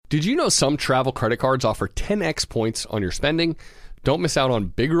Did you know some travel credit cards offer 10x points on your spending? Don't miss out on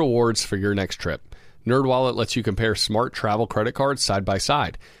big rewards for your next trip. NerdWallet lets you compare smart travel credit cards side by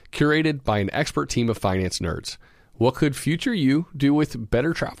side, curated by an expert team of finance nerds. What could future you do with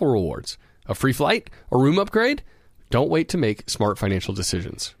better travel rewards? A free flight? A room upgrade? Don't wait to make smart financial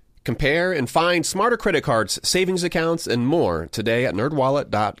decisions. Compare and find smarter credit cards, savings accounts, and more today at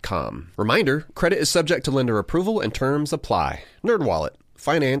nerdwallet.com. Reminder, credit is subject to lender approval and terms apply. NerdWallet.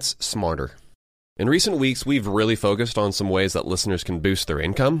 Finance smarter. In recent weeks, we've really focused on some ways that listeners can boost their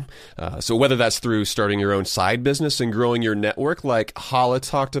income. So whether that's through starting your own side business and growing your network like Hala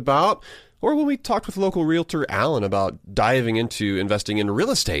talked about, or when we talked with local realtor Alan about diving into investing in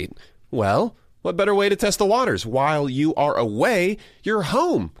real estate, well, what better way to test the waters? While you are away, your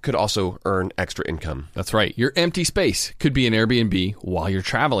home could also earn extra income. That's right. Your empty space could be an Airbnb while you're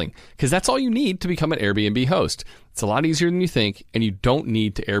traveling, because that's all you need to become an Airbnb host. It's a lot easier than you think, and you don't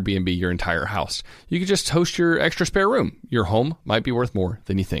need to Airbnb your entire house. You could just host your extra spare room. Your home might be worth more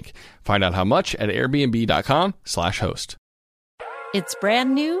than you think. Find out how much at airbnb.com/host. It's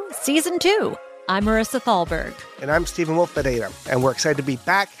brand new, Season 2. I'm Marissa Thalberg. And I'm Stephen Wolf-Bedeta, and we're excited to be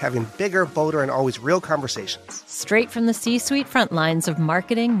back having bigger, bolder, and always real conversations. Straight from the C-suite front lines of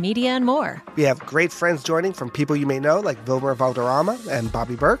marketing, media, and more. We have great friends joining from people you may know, like Wilmer Valderrama and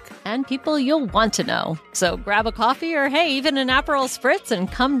Bobby Burke. And people you'll want to know. So grab a coffee or, hey, even an Aperol Spritz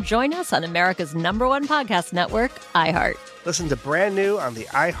and come join us on America's #1 podcast network, iHeart. Listen to Brand New on the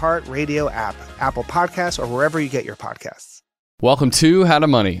iHeart Radio app, Apple Podcasts, or wherever you get your podcasts. Welcome to How to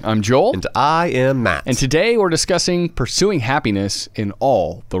Money. I'm Joel. And I am Matt. And today we're discussing pursuing happiness in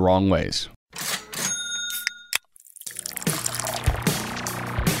all the wrong ways.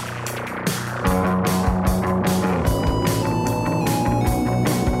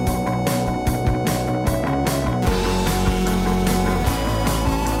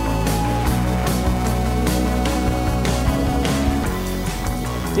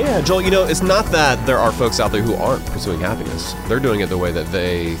 Yeah, Joel, it's not that there are folks out there who aren't pursuing happiness. They're doing it the way that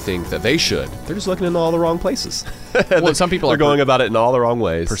they think that they should. They're just looking in all the wrong places. Well, some people are going about it in all the wrong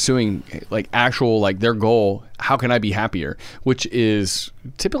ways. Pursuing their goal, how can I be happier? Which is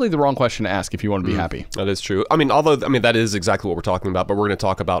typically the wrong question to ask if you want to be happy. That is true. Although that is exactly what we're talking about, but we're going to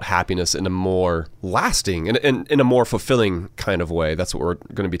talk about happiness in a more lasting and in a more fulfilling kind of way. That's what we're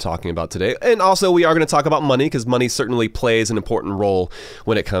going to be talking about today. And also we are going to talk about money, because money certainly plays an important role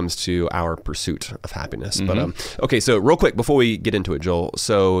when it comes to our pursuit of happiness. Mm-hmm. But okay, so real quick before we get into it, Joel,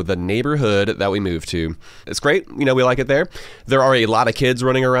 so the neighborhood that we moved to, it's great. We like it there. There are a lot of kids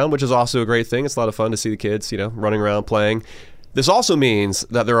running around, which is also a great thing. It's a lot of fun to see the kids, running around playing. This also means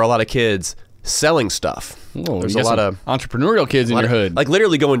that there are a lot of kids selling stuff. Oh, there's a lot of entrepreneurial kids in your hood. Like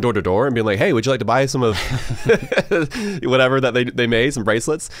literally going door to door and being like, hey, would you like to buy some of whatever that they made, some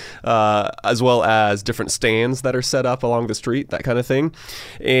bracelets, as well as different stands that are set up along the street, that kind of thing.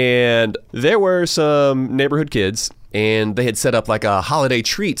 And there were some neighborhood kids, and they had set up like a holiday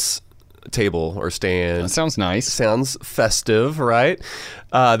treats table or stand. That sounds nice. Sounds festive, right?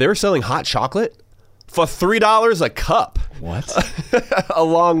 They were selling hot chocolate for $3 a cup. What?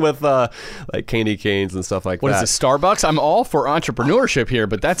 Along with like candy canes and stuff like that. What is this, Starbucks? I'm all for entrepreneurship here,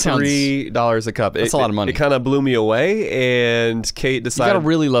 but that sounds... $3 a cup. That's a lot of money. It kind of blew me away, and Kate decided... You gotta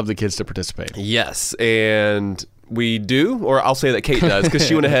really love the kids to participate. Yes, and... we do, or I'll say that Kate does, because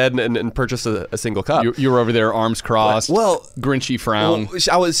she went ahead and purchased a single cup. You were over there, arms crossed, well, Grinchy frown. Well,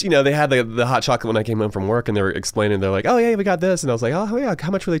 I was, they had the hot chocolate when I came home from work, and they were explaining, they're like, oh yeah, we got this. And I was like, oh yeah,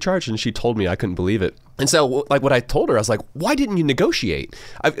 how much were they charging? And she told me, I couldn't believe it. And so what I told her, I was like, why didn't you negotiate?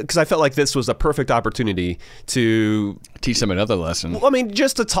 Because I felt like this was a perfect opportunity to... teach them another lesson. Well,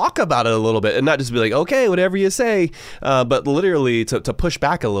 just to talk about it a little bit and not just be like, okay, whatever you say, but literally to push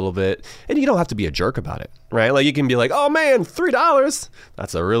back a little bit. And you don't have to be a jerk about it, right? Like you can be like, oh man, $3.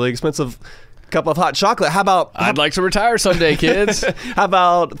 That's a really expensive cup of hot chocolate. How about... I'd like to retire someday, kids. How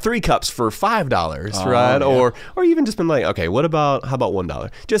about 3 cups for $5, right? Yeah. Or even just been like, okay, how about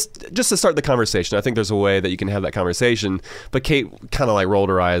 $1? Just to start the conversation. I think there's a way that you can have that conversation. But Kate kind of like rolled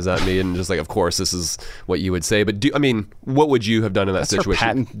her eyes at me and just like, of course, this is what you would say. But what would you have done in that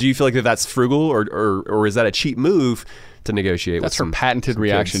situation? Do you feel like that's frugal or is that a cheap move to negotiate? That's with her patented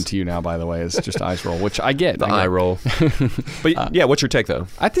reaction kids? To you now, by the way, is just eyes roll, which I get. The eye roll. But yeah, what's your take though?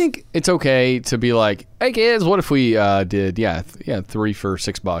 I think it's okay to be like, hey kids, what if we did 3 for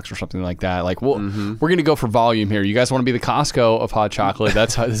 $6 or something like that? Like, well, we're gonna go for volume here. You guys want to be the Costco of hot chocolate?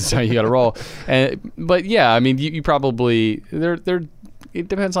 This is how you got to roll. But yeah, you probably they're. It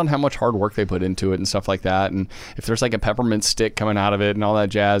depends on how much hard work they put into it and stuff like that. And if there's like a peppermint stick coming out of it and all that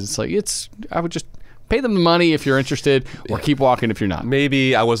jazz, it's like I would just pay them the money if you're interested, or keep walking if you're not.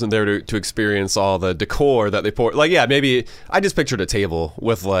 Maybe I wasn't there to experience all the decor that they pour. Like, yeah, maybe I just pictured a table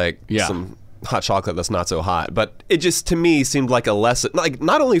with like some hot chocolate that's not so hot, but it just to me seemed like a lesson, like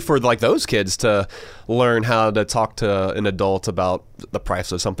not only for like those kids to learn how to talk to an adult about the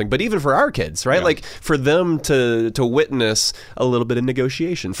price of something, but even for our kids, right? Like for them to witness a little bit of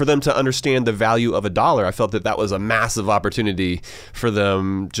negotiation, for them to understand the value of $1. I felt that was a massive opportunity for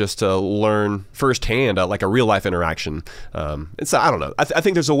them just to learn firsthand, like a real life interaction. And so I don't know. I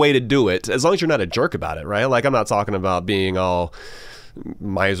think there's a way to do it as long as you're not a jerk about it, right? Like I'm not talking about being all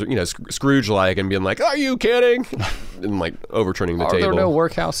miser, Scrooge-like and being like, "Are you kidding?" and like overturning the table. Are there no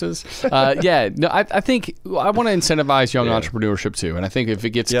workhouses? I think I want to incentivize young entrepreneurship too, and I think if it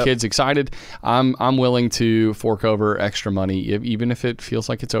gets kids excited, I'm willing to fork over extra money, even if it feels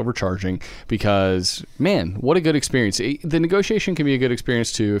like it's overcharging. Because man, what a good experience! The negotiation can be a good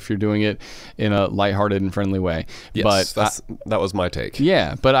experience too if you're doing it in a lighthearted and friendly way. Yes, but that was my take.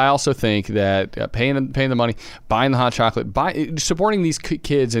 Yeah, but I also think that paying the money, buying the hot chocolate, supporting these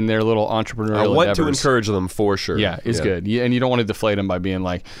kids in their little entrepreneurial I want endeavors. to encourage them for sure. Yeah, it's good. And you don't want to deflate them by being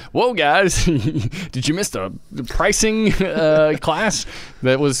like, "Whoa, guys, did you miss the pricing class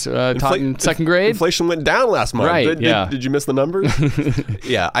that was taught in second grade? Inflation went down last month. Right, Did you miss the numbers?"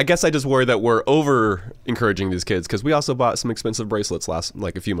 Yeah, I guess I just worry that we're over encouraging these kids because we also bought some expensive bracelets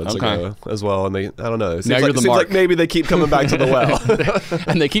a few months ago as well, and I don't know. It seems like maybe they keep coming back to the well.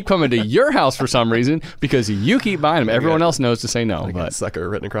 And they keep coming to your house for some reason because you keep buying them. Everyone else knows to say no. But sucker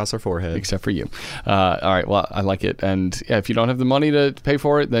written across our forehead. Except for you. All right, well, I like it. And if you don't have the money to pay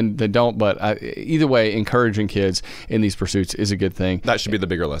for it, then don't. But either way, encouraging kids in these pursuits is a good thing. That should be the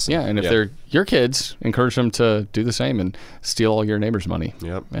bigger lesson. Yeah, and if they're your kids, encourage them to do the same and steal all your neighbor's money.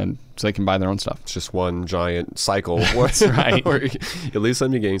 Yep. And so they can buy their own stuff. It's just one giant cycle. That's right. Where you lose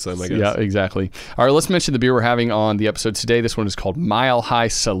some, you gain some, I guess. Yeah, exactly. All right, let's mention the beer we're having on the episode today. This one is called Mile High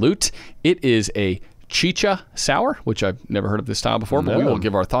Salute. It is a Chicha Sour, which I've never heard of this style before, but we will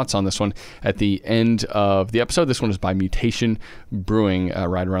give our thoughts on this one at the end of the episode. This one is by Mutation Brewing,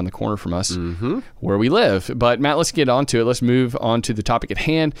 right around the corner from us, where we live. But Matt, let's get on to it. Let's move on to the topic at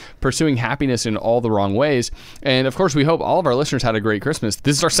hand, pursuing happiness in all the wrong ways. And of course, we hope all of our listeners had a great Christmas.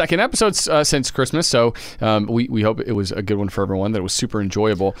 This is our second episode since Christmas, so we hope it was a good one for everyone, that it was super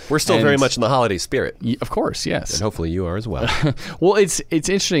enjoyable. We're still very much in the holiday spirit. Of course, yes. And hopefully you are as well. Well, it's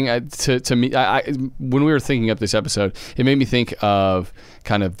interesting to me. When we were thinking up this episode, it made me think of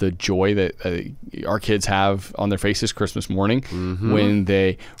kind of the joy that our kids have on their faces Christmas morning when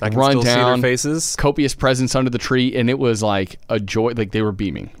they run down, see their faces, copious presents under the tree, and it was like a joy, like they were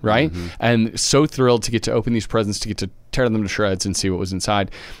beaming, right? And so thrilled to get to open these presents, to get to tear them to shreds and see what was inside.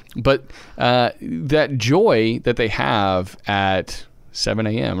 But that joy that they have at 7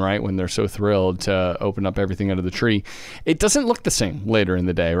 a.m., right, when they're so thrilled to open up everything under the tree, it doesn't look the same later in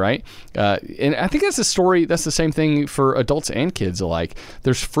the day, right? And I think that's the same thing for adults and kids alike.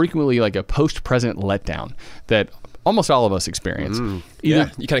 There's frequently like a post-present letdown that almost all of us experience. You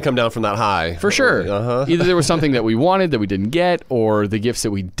kind of come down from that high. For sure. Either there was something that we wanted that we didn't get, or the gifts that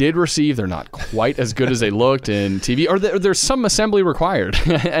we did receive, they're not quite as good as they looked in TV, or there's some assembly required.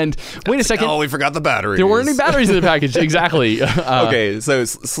 And wait a second. Oh, we forgot the batteries. There weren't any batteries in the package. Exactly. Okay, so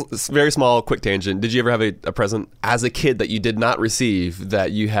it's very small, quick tangent. Did you ever have a present as a kid that you did not receive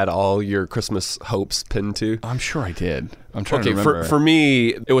that you had all your Christmas hopes pinned to? I'm sure I did. I'm trying to remember. For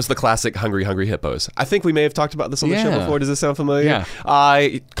me, it was the classic Hungry Hungry Hippos. I think we may have talked about this on the show before. Does this sound familiar? Yeah.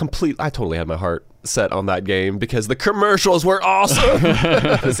 I totally had my heart set on that game because the commercials were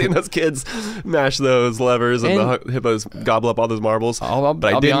awesome. Seeing those kids mash those levers and the hippos gobble up all those marbles. But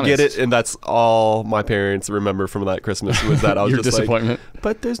I didn't get it, and that's all my parents remember from that Christmas was that I was your just disappointment. Like,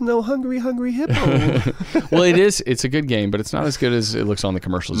 but there's no Hungry Hungry Hippo. Well, it's a good game, but it's not as good as it looks on the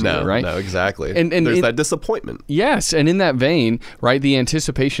commercials either, right? No, exactly. And there's that disappointment. Yes, and in that vein, right, the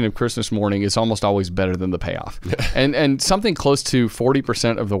anticipation of Christmas morning is almost always better than the payoff. and something close to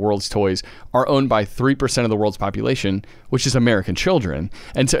 40% of the world's toys are owned by 3% of the world's population, which is American children.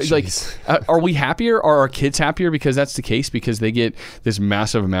 And so, are we happier? Are our kids happier because that's the case? Because they get this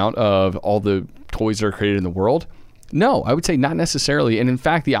massive amount of all the toys that are created in the world? No, I would say not necessarily. And in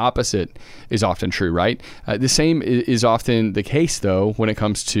fact, the opposite is often true, right? The same is often the case, though, when it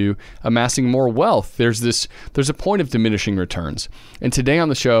comes to amassing more wealth. There's a point of diminishing returns. And today on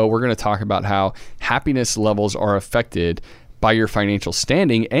the show, we're going to talk about how happiness levels are affected by your financial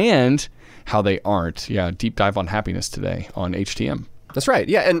standing and how they aren't. Yeah, deep dive on happiness today on HTM. That's right.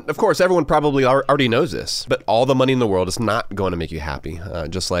 Yeah, and of course, everyone probably already knows this, but all the money in the world is not going to make you happy.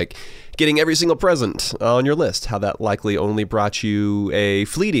 Just like getting every single present on your list, how that likely only brought you a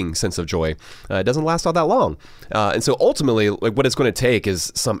fleeting sense of joy. It doesn't last all that long. And so ultimately, like, what it's going to take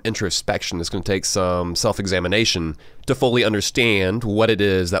is some introspection. It's going to take some self-examination to fully understand what it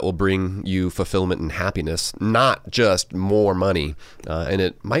is that will bring you fulfillment and happiness, not just more money. And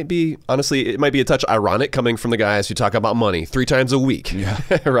it might be, honestly, it might be a touch ironic coming from the guys who talk about money 3 times a week,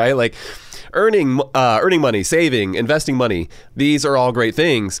 right? Like, earning money, saving, investing money, these are all great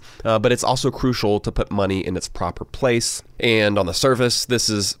things, but it's also crucial to put money in its proper place. And on the surface, this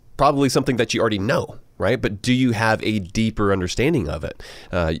is probably something that you already know, right? But do you have a deeper understanding of it?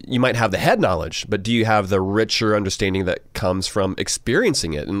 You might have the head knowledge, but do you have the richer understanding that comes from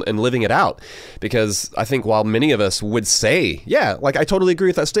experiencing it and living it out? Because I think while many of us would say, yeah, like I totally agree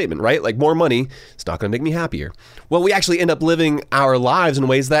with that statement, right? Like more money, it's not going to make me happier. Well, we actually end up living our lives in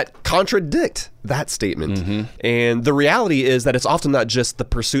ways that contradict that statement. And the reality is that it's often not just the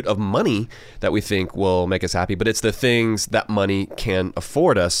pursuit of money that we think will make us happy, but it's the things that money can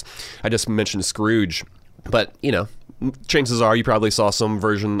afford us. I just mentioned Scrooge, but chances are you probably saw some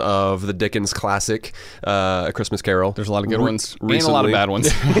version of the Dickens classic, A Christmas Carol. There's a lot of good ones and a lot of bad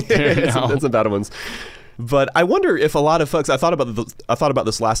ones. Some bad ones. But I wonder if a lot of folks, I thought about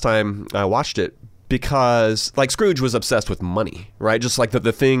this last time I watched it, because like Scrooge was obsessed with money, right? Just like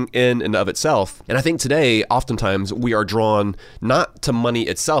the thing in and of itself. And I think today, oftentimes, we are drawn not to money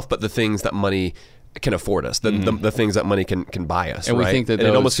itself, but the things that money can afford us, the things that money can buy us, and right? We think that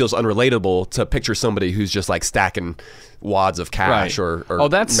it almost feels unrelatable to picture somebody who's just like stacking wads of cash, right. or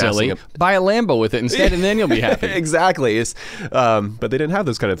that's silly. Buy a Lambo with it instead, and then you'll be happy. Exactly. But they didn't have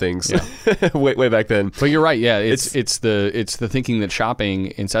those kind of things way back then. But you're right. Yeah, it's the thinking that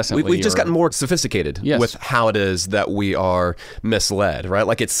shopping incessantly. We've just gotten more sophisticated with how it is that we are misled, right?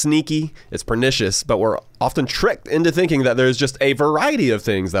 Like it's sneaky, it's pernicious, but we're often tricked into thinking that there's just a variety of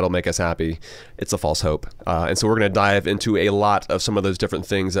things that'll make us happy. It's a false hope. And so we're going to dive into a lot of some of those different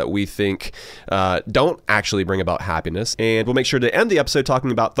things that we think don't actually bring about happiness. And we'll make sure to end the episode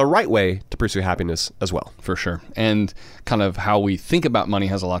talking about the right way to pursue happiness as well. For sure. And kind of how we think about money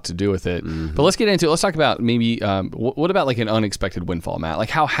has a lot to do with it. But let's get into it. Let's talk about maybe, what about like an unexpected windfall, Matt? Like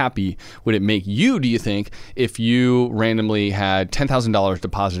how happy would it make you, do you think, if you randomly had $10,000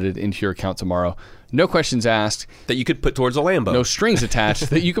 deposited into your account tomorrow? No questions asked. That you could put towards a Lambo. No strings attached.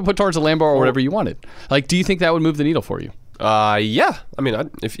 That you could put towards a Lambo or whatever you wanted. Like, do you think that would move the needle for you? Yeah. I mean,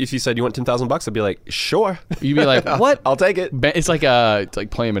 if you said you want $10,000, I'd be like, sure. You'd be like, what? I'll take it. It's like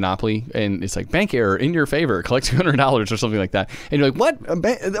playing Monopoly, and it's like bank error in your favor. Collect $200 or something like that. And you're like, what?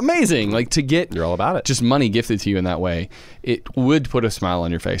 Amazing! Like to get you're all about it. Just money gifted to you in that way, it would put a smile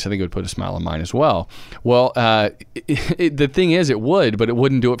on your face. I think it would put a smile on mine as well. Well, the thing is, it would, but it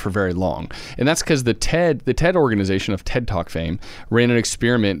wouldn't do it for very long, and that's because the TED organization of TED Talk fame ran an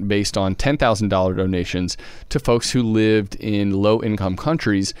experiment based on $10,000 donations to folks who lived in low-income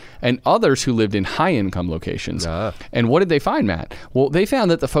countries and others who lived in high-income locations. And what did they find, Matt? Well, they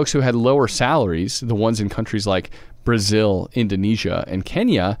found that the folks who had lower salaries, the ones in countries like Brazil, Indonesia, and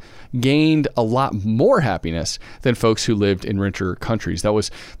Kenya, gained a lot more happiness than folks who lived in richer countries. That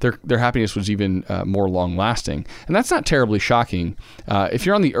was their happiness was even more long-lasting. And that's not terribly shocking. If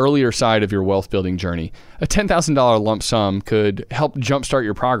you're on the earlier side of your wealth-building journey, a $10,000 lump sum could help jumpstart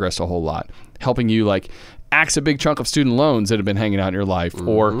your progress a whole lot, helping you axe a big chunk of student loans that have been hanging out in your life,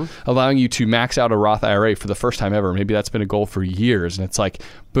 or allowing you to max out a Roth IRA for the first time ever. Maybe that's been a goal for years, and it's like,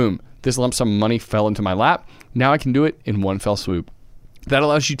 boom, this lump sum of money fell into my lap. Now I can do it in one fell swoop. That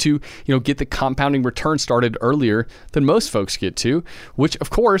allows you to, get the compounding return started earlier than most folks get to, which of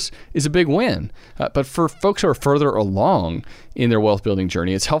course is a big win. But for folks who are further along in their wealth building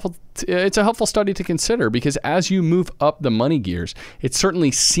journey, it's helpful. It's a helpful study to consider, because as you move up the money gears, it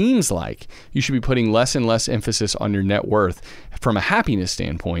certainly seems like you should be putting less and less emphasis on your net worth from a happiness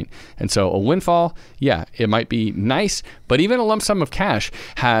standpoint. And so a windfall, yeah, it might be nice, but even a lump sum of cash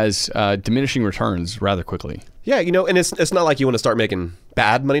has diminishing returns rather quickly. Yeah, and it's not like you want to start making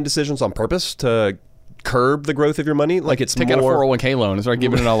bad money decisions on purpose to curb the growth of your money. Like it's take more... out a 401k loan and start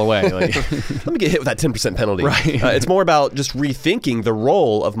giving it all away. Let me get hit with that 10% penalty. Right. It's more about just rethinking the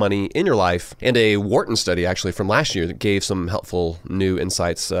role of money in your life. And a Wharton study actually from last year that gave some helpful new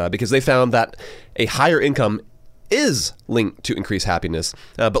insights because they found that a higher income is linked to increased happiness,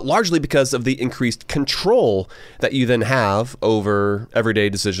 but largely because of the increased control that you then have over everyday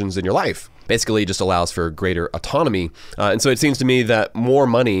decisions in your life. Basically, it just allows for greater autonomy. And so it seems to me that more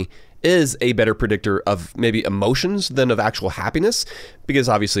money is a better predictor of maybe emotions than of actual happiness, because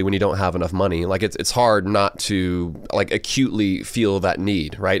obviously when you don't have enough money, like it's hard not to like acutely feel that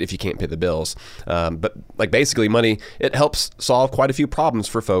need, right? If you can't pay the bills. But like basically money, it helps solve quite a few problems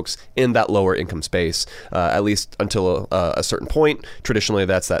for folks in that lower income space, at least until a certain point. Traditionally,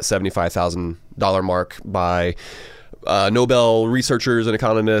 that's that $75,000 mark by Nobel researchers and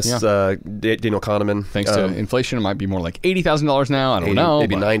economists, Daniel Kahneman. Thanks to inflation, it might be more like $80,000 now. I don't know.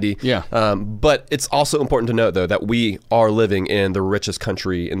 Maybe 90. Yeah. But it's also important to note, though, that we are living in the richest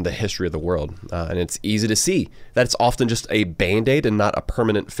country in the history of the world. And it's easy to see that it's often just a Band-Aid and not a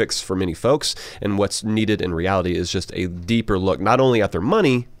permanent fix for many folks. And what's needed in reality is just a deeper look, not only at their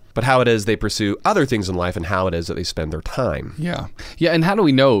money, but how it is they pursue other things in life and how it is that they spend their time. Yeah. Yeah. And how do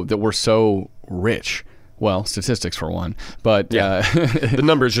we know that we're so rich? Well, statistics for one, but the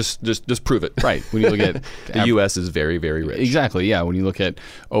numbers just prove it. Right. When you look at the U.S. is very, very rich. Exactly. Yeah. When you look at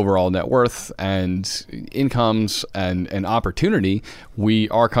overall net worth and incomes and opportunity,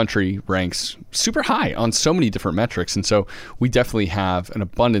 our country ranks super high on so many different metrics. And so we definitely have an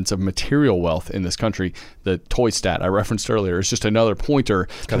abundance of material wealth in this country. The toy stat I referenced earlier is just another pointer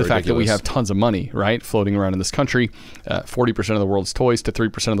to the fact that we have tons of money, right, floating around in this country. 40% of the world's toys to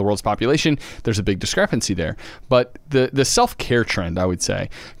 3% of the world's population. There's a big discrepancy there. But the self-care trend, I would say,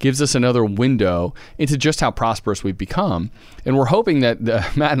 gives us another window into just how prosperous we've become. And we're hoping that,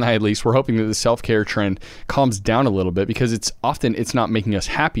 Matt and I at least, we're hoping that the self-care trend calms down a little bit, because it's not making us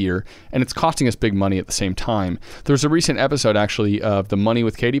happier and it's costing us big money at the same time. There's a recent episode actually of the Money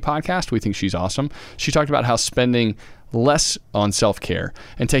with Katie podcast. We think she's awesome. She talked about how spending less on self-care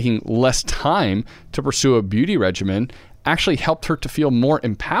and taking less time to pursue a beauty regimen actually helped her to feel more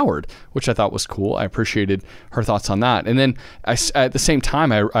empowered, which I thought was cool. I appreciated her thoughts on that. And then at the same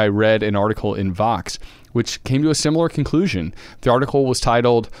time, I read an article in Vox which came to a similar conclusion. The article was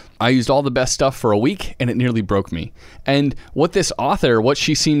titled, "I used all the best stuff for a week and it nearly broke me." And what this author, what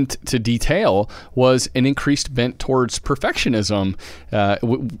she seemed to detail was an increased bent towards perfectionism.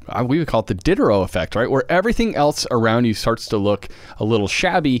 We would call it the Diderot effect, right? Where everything else around you starts to look a little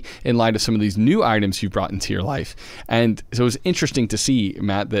shabby in light of some of these new items you've brought into your life. And so it was interesting to see,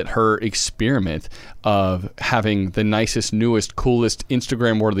 Matt, that her experiment of having the nicest, newest, coolest,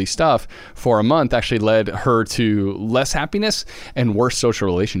 Instagram-worthy stuff for a month actually led her to less happiness and worse social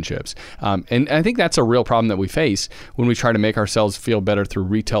relationships. And I think that's a real problem that we face when we try to make ourselves feel better through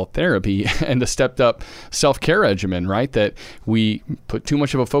retail therapy and a stepped up self-care regimen, right? That we put too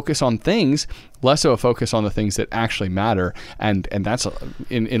much of a focus on things, less of a focus on the things that actually matter. And that's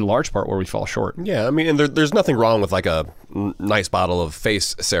in large part where we fall short. Yeah, I mean, and there's nothing wrong with like a nice bottle of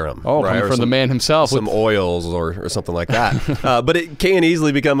face serum. Oh, right? From the man himself. Some oils or something like that. But it can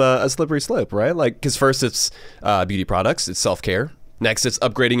easily become a slippery slope, right? Like, because first it's beauty products, it's self-care. Next, it's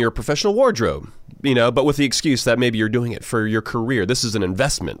upgrading your professional wardrobe, but with the excuse that maybe you're doing it for your career. This is an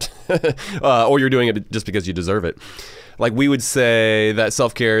investment, or you're doing it just because you deserve it. Like, we would say that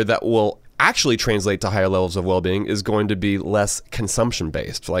self-care that will actually translate to higher levels of well-being is going to be less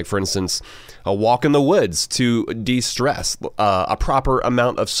consumption-based. Like, for instance, a walk in the woods to de-stress. A proper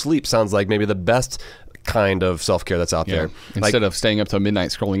amount of sleep sounds like maybe the best kind of self-care that's out there. Instead of staying up till midnight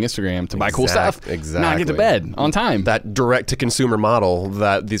scrolling Instagram to buy cool stuff, not get to bed on time. That direct-to-consumer model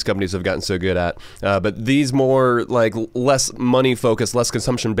that these companies have gotten so good at. But these more like less money-focused, less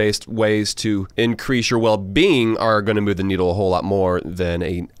consumption-based ways to increase your well-being are going to move the needle a whole lot more than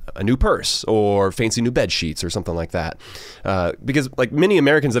a new purse or fancy new bed sheets or something like that. Because like many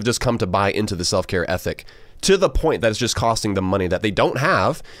Americans have just come to buy into the self-care ethic to the point that it's just costing them money that they don't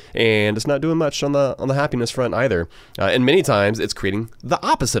have, and it's not doing much on the happiness front either. And many times it's creating the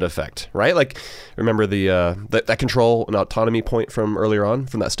opposite effect, right? Like, remember that control and autonomy point from earlier on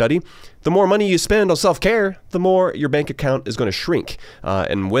from that study? The more money you spend on self-care, the more your bank account is going to shrink.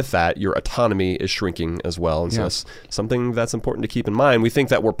 And with that, your autonomy is shrinking as well. And so it's something that's important to keep in mind. We think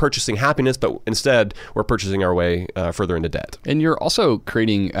that we're purchasing happiness, but instead we're purchasing our way further into debt. And you're also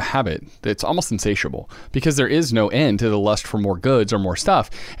creating a habit that's almost insatiable because there is no end to the lust for more goods or more stuff.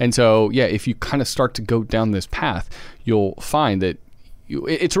 And so, if you kind of start to go down this path, you'll find that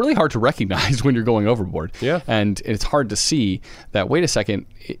it's really hard to recognize when you're going overboard. Yeah. And it's hard to see that, wait a second,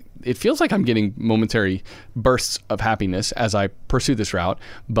 it feels like I'm getting momentary bursts of happiness as I pursue this route,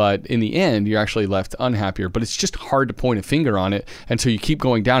 but in the end, you're actually left unhappier. But it's just hard to point a finger on it, and so you keep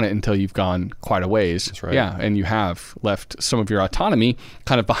going down it until you've gone quite a ways. That's right. Yeah, and you have left some of your autonomy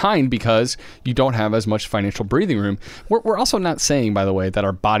kind of behind because you don't have as much financial breathing room. We're also not saying, by the way, that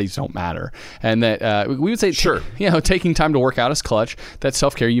our bodies don't matter, and that we would say, sure, taking time to work out is clutch. That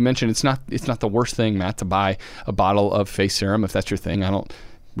self-care you mentioned, it's not the worst thing, Matt, to buy a bottle of face serum if that's your thing. I don't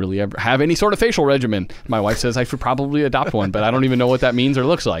really ever have any sort of facial regimen. My wife says I should probably adopt one, but I don't even know what that means or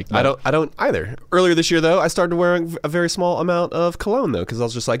looks like. I don't either. Earlier this year, though, I started wearing a very small amount of cologne, though, because I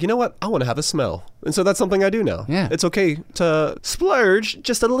was just like, you know what? I want to have a smell. And so that's something I do now. Yeah. It's okay to splurge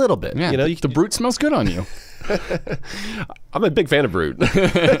just a little bit. Yeah, you know, the Brute smells good on you. I'm a big fan of Brute.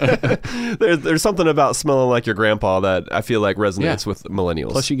 There's something about smelling like your grandpa that I feel like resonates with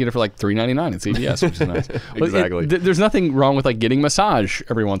millennials. Plus, you get it for like $3.99 at CVS, which is nice. Exactly. There's nothing wrong with like getting massage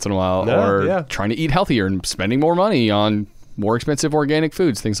every once in a while, or trying to eat healthier and spending more money on more expensive organic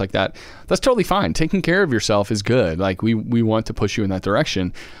foods, things like that. That's totally fine. Taking care of yourself is good. Like we want to push you in that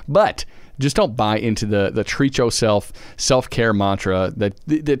direction, but just don't buy into the treat yourself self-care mantra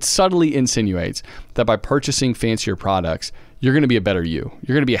that subtly insinuates that by purchasing fancier products, you're going to be a better you.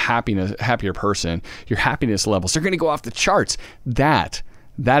 You're going to be a happier person. Your happiness levels are going to go off the charts. That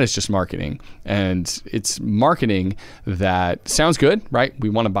is just marketing. And it's marketing that sounds good, right? We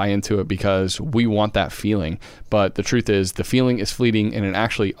want to buy into it because we want that feeling. But the truth is the feeling is fleeting, and it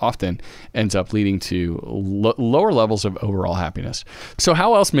actually often ends up leading to lower levels of overall happiness. So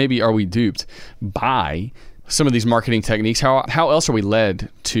how else maybe are we duped by some of these marketing techniques? How else are we led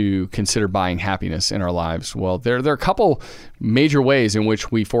to consider buying happiness in our lives? Well, there are a couple major ways in which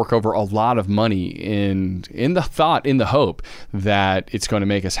we fork over a lot of money in the hope that it's going to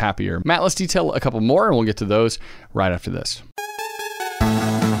make us happier. Matt, let's detail a couple more, and we'll get to those right after this.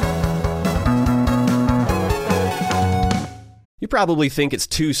 You probably think it's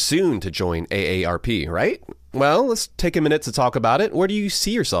too soon to join AARP, right? Well, let's take a minute to talk about it. Where do you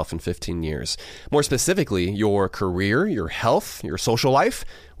see yourself in 15 years? More specifically, your career, your health, your social life.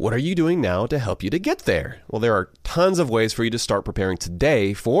 What are you doing now to help you to get there? Well, there are tons of ways for you to start preparing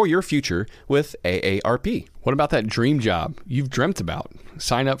today for your future with AARP. What about that dream job you've dreamt about?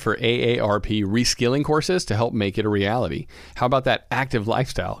 Sign up for AARP reskilling courses to help make it a reality. How about that active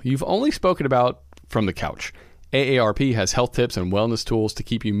lifestyle you've only spoken about from the couch? AARP has health tips and wellness tools to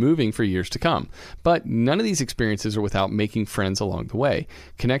keep you moving for years to come. But none of these experiences are without making friends along the way.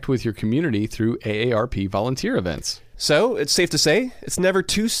 Connect with your community through AARP volunteer events. So it's safe to say it's never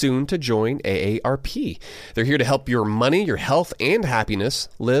too soon to join AARP. They're here to help your money, your health, and happiness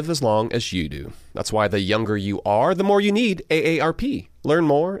live as long as you do. That's why the younger you are, the more you need AARP. Learn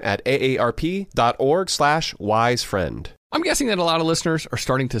more at aarp.org/wisefriend. I'm guessing that a lot of listeners are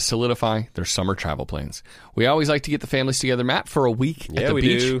starting to solidify their summer travel plans. We always like to get the families together, Matt, for a week at the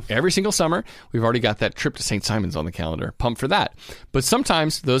beach every single summer. We've already got that trip to St. Simon's on the calendar. Pumped for that. But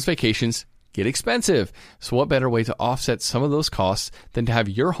sometimes those vacations get expensive. So what better way to offset some of those costs than to have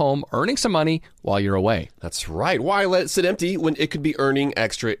your home earning some money while you're away? That's right. Why let it sit empty when it could be earning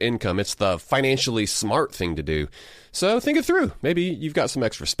extra income? It's the financially smart thing to do. So think it through. Maybe you've got some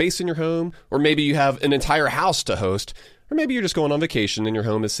extra space in your home, or maybe you have an entire house to host. Or maybe you're just going on vacation and your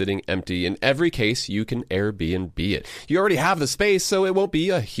home is sitting empty. In every case, you can Airbnb it. You already have the space, so it won't be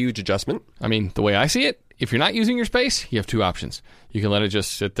a huge adjustment. I mean, the way I see it, if you're not using your space, you have two options. You can let it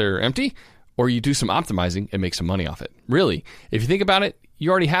just sit there empty, or you do some optimizing and make some money off it. Really, if you think about it,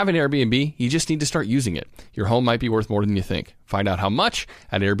 you already have an Airbnb. You just need to start using it. Your home might be worth more than you think. Find out how much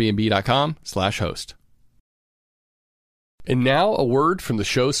at airbnb.com/host. And now a word from the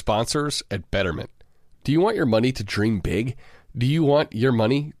show sponsors at Betterment. Do you want your money to dream big? Do you want your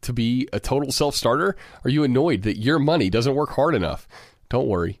money to be a total self-starter? Are you annoyed that your money doesn't work hard enough? Don't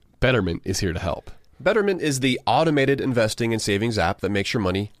worry, Betterment is here to help. Betterment is the automated investing and savings app that makes your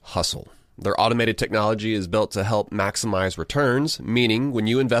money hustle. Their automated technology is built to help maximize returns, meaning when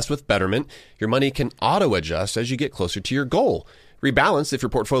you invest with Betterment, your money can auto-adjust as you get closer to your goal. Rebalance if your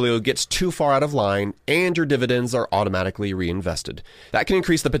portfolio gets too far out of line, and your dividends are automatically reinvested. That can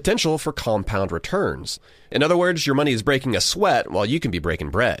increase the potential for compound returns. In other words, your money is breaking a sweat while you can be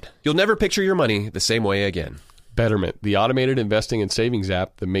breaking bread. You'll never picture your money the same way again. Betterment, the automated investing and savings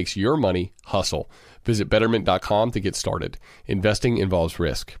app that makes your money hustle. Visit Betterment.com to get started. Investing involves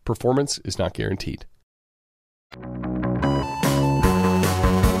risk. Performance is not guaranteed.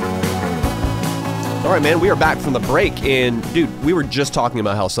 All right, man, we are back from the break, and dude, we were just talking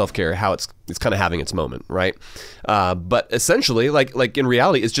about how self-care, how it's kind of having its moment, right? But essentially, like in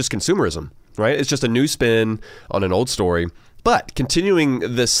reality, it's just consumerism, right? It's just a new spin on an old story. But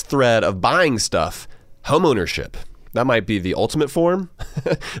continuing this thread of buying stuff, homeownership, that might be the ultimate form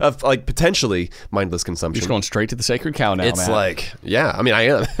of like potentially mindless consumption. You're just going straight to the sacred cow now, It's Matt. like, yeah, I mean, I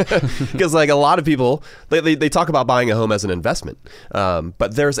am. Because like a lot of people, they talk about buying a home as an investment.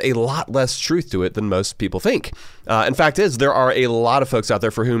 But there's a lot less truth to it than most people think. In fact, there are a lot of folks out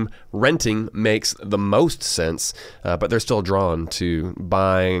there for whom renting makes the most sense, but they're still drawn to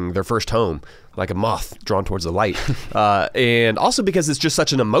buying their first home. like a moth drawn towards the light. And also because it's just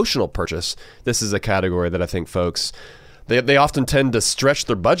such an emotional purchase. This is a category that I think folks, they often tend to stretch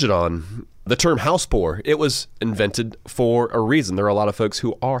their budget on. The term house poor, it was invented for a reason. There are a lot of folks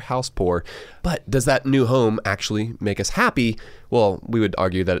who are house poor. But does that new home actually make us happy? Well, we would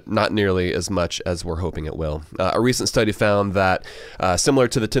argue that not nearly as much as we're hoping it will. A recent study found that similar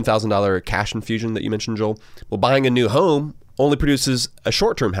to the $10,000 cash infusion that you mentioned, Joel, well, buying a new home only produces a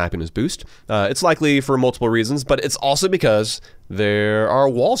short-term happiness boost. It's likely for multiple reasons, but it's also because there are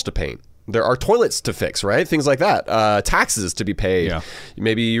walls to paint. There are toilets to fix, right? Things like that. Taxes to be paid. Yeah.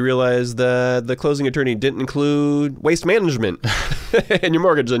 Maybe you realize the closing attorney didn't include waste management in your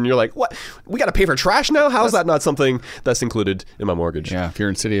mortgage, and you're like, what? We got to pay for trash now? How is that not something that's included in my mortgage? Yeah, if you're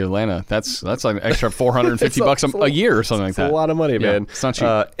in city of Atlanta, that's like an extra $450 a year or something like that. It's a lot of money, man. It's not cheap.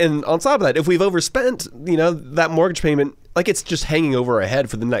 And on top of that, if we've overspent, that mortgage payment, like it's just hanging over our head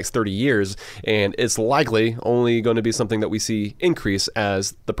for the next 30 years, and it's likely only going to be something that we see increase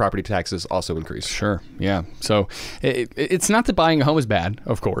as the property taxes also increase. Sure, yeah. So it's not that buying a home is bad,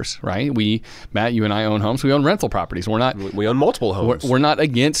 of course, right? Matt, you and I own homes. We own rental properties. We own multiple homes. We're not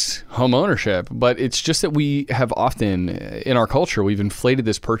against home ownership, but it's just that we have often, in our culture, we've inflated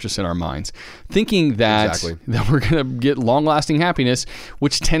this purchase in our minds, thinking that we're going to get long-lasting happiness,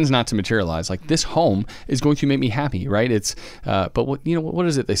 which tends not to materialize. Like, this home is going to make me happy, right? But what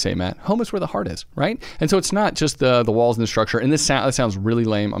is it they say, Matt? Home is where the heart is, right? And so it's not just the walls and the structure. And that sounds really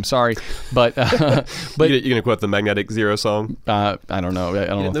lame. I'm sorry, but you're gonna quote the Magnetic Zero song? I don't know. I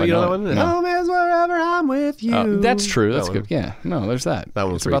don't know if I know it. No. Home is wherever I'm with you. That's true. That's good. Yeah. No, there's that. That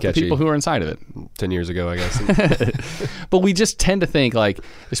one's about pretty catchy. The people who are inside of it. 10 years ago, I guess. But we just tend to think like,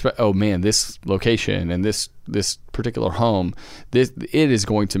 oh man, this location and this particular home, it is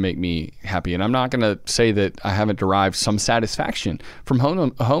going to make me happy. And I'm not going to say that I haven't derived some satisfaction from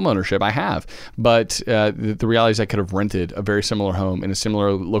home ownership. I have. But the reality is I could have rented a very similar home in a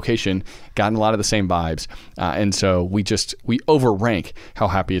similar location, gotten a lot of the same vibes. And so we overrank how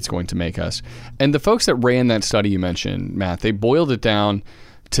happy it's going to make us. And the folks that ran that study you mentioned, Matt, they boiled it down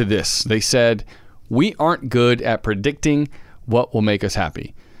to this. They said, we aren't good at predicting what will make us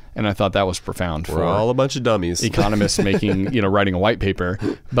happy. And I thought that was profound. We're all a bunch of dummies. Economists writing a white paper.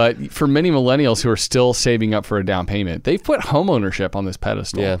 But for many millennials who are still saving up for a down payment, they've put home ownership on this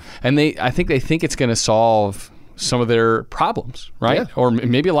pedestal. Yeah. And I think they think it's going to solve some of their problems, right? Yeah. Or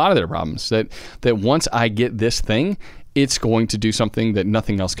maybe a lot of their problems. That once I get this thing, it's going to do something that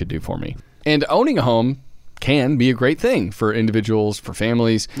nothing else could do for me. And owning a home can be a great thing for individuals, for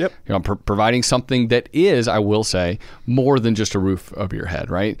families. Yep. Providing something that is, I will say, more than just a roof over your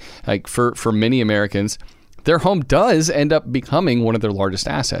head, right? Like for many Americans, their home does end up becoming one of their largest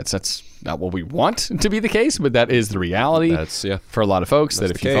assets. That's not what we want to be the case, but that is the reality for a lot of folks.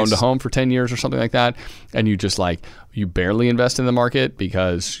 That if you've owned a home for 10 years or something like that, and you barely invest in the market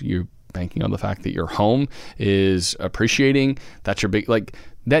because you're banking on the fact that your home is appreciating, that's your big,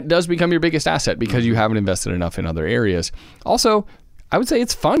 that does become your biggest asset because you haven't invested enough in other areas. Also, I would say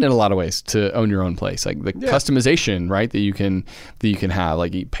it's fun in a lot of ways to own your own place, like the customization, right? That you can have,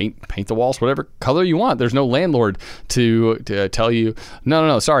 like you paint the walls whatever color you want. There's no landlord to tell you,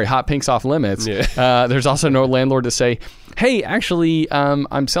 no, sorry, hot pink's off limits. Yeah. There's also no landlord to say, hey, actually,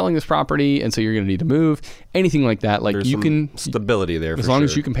 I'm selling this property, and so you're going to need to move. Anything like that, like there's you can stability there. As long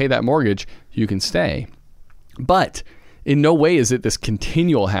as you can pay that mortgage, you can stay. But in no way is it this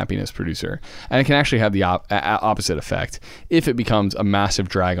continual happiness producer. And it can actually have the opposite effect if it becomes a massive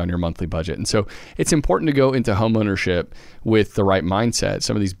drag on your monthly budget. And so it's important to go into homeownership with the right mindset,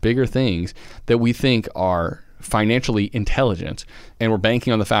 some of these bigger things that we think are financially intelligent, and we're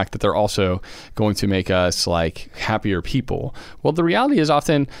banking on the fact that they're also going to make us like happier people. Well, the reality is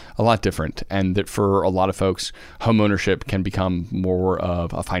often a lot different, and that for a lot of folks, homeownership can become more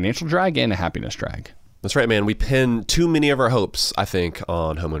of a financial drag and a happiness drag. That's right, man. We pin too many of our hopes, I think,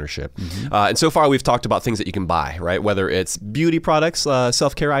 on homeownership. Mm-hmm. And so far, we've talked about things that you can buy, right? Whether it's beauty products,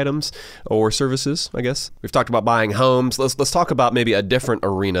 self-care items, or services, I guess. We've talked about buying homes. Let's talk about maybe a different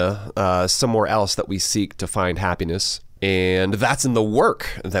arena, somewhere else that we seek to find happiness. And that's in the work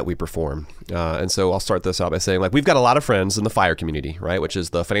that we perform. And so I'll start this out by saying, we've got a lot of friends in the FIRE community, right? Which is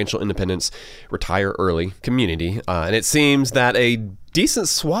the Financial Independence Retire Early community. And it seems that a decent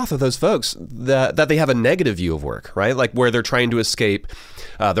swath of those folks that they have a negative view of work, right? Like where they're trying to escape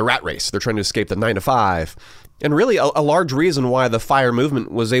the rat race. They're trying to escape the 9 to 5. And really a large reason why the FIRE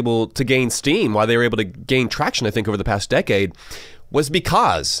movement was able to gain steam, why they were able to gain traction, I think, over the past decade, was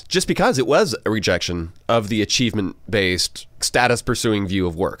because it was a rejection of the achievement-based, status-pursuing view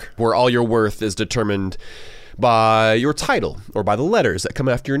of work, where all your worth is determined by your title or by the letters that come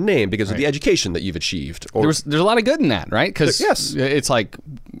after your name because of the education that you've achieved. Or There's a lot of good in that, right? Because Yes. it's like,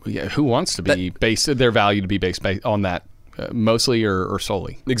 who wants to be based, their value to be based on that mostly or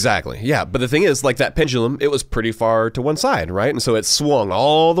solely? Exactly. Yeah. But the thing is, like that pendulum, it was pretty far to one side, right? And so it swung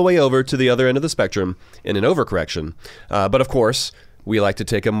all the way over to the other end of the spectrum in an overcorrection. But of course, we like to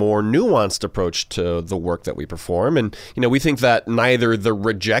take a more nuanced approach to the work that we perform. And, we think that neither the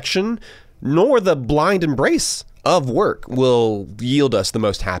rejection nor the blind embrace of work will yield us the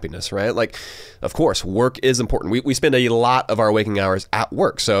most happiness, right? Like, of course, work is important. We spend a lot of our waking hours at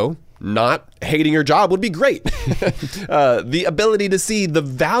work. So not hating your job would be great. The ability to see the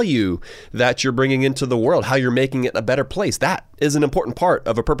value that you're bringing into the world, how you're making it a better place, that is an important part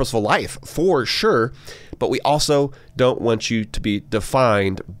of a purposeful life for sure. But we also don't want you to be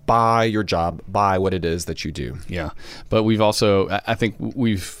defined by your job, by what it is that you do. Yeah. But we've also, I think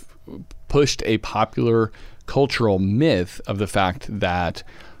we've pushed a popular cultural myth of the fact that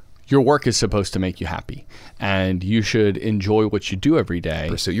your work is supposed to make you happy and you should enjoy what you do every day.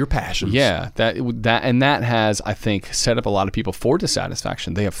 Pursue your passions. Yeah, that has, I think, set up a lot of people for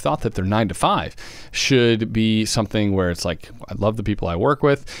dissatisfaction. They have thought that their 9 to 5 should be something where it's like, I love the people I work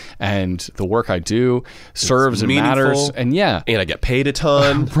with and the work I do serves and matters. And and I get paid a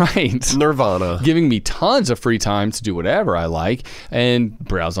ton. Right. Nirvana. Giving me tons of free time to do whatever I like and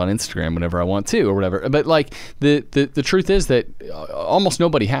browse on Instagram whenever I want to or whatever. But like the truth is that almost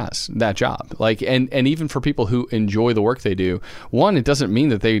nobody has that job. Like, and even for people who enjoy the work they do, one, it doesn't mean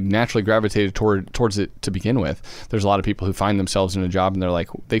that they naturally gravitated towards it to begin with. There's a lot of people who find themselves in a job and they're like,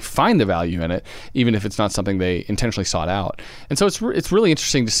 they find the value in it, even if it's not something they intentionally sought out. And so it's really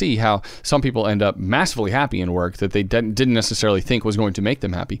interesting to see how some people end up massively happy in work that they didn't necessarily think was going to make make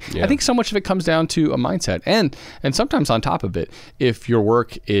them happy. Yeah. I think so much of it comes down to a mindset, and sometimes on top of it, if your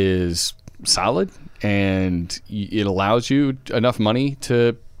work is solid and it allows you enough money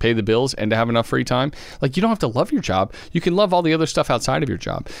to pay the bills and to have enough free time, like, you don't have to love your job. You can love all the other stuff outside of your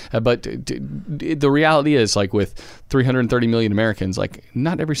job. But the reality is, like, with 330 million Americans, like,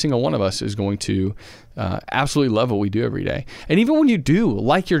 not every single one of us is going to absolutely love what we do every day. And even when you do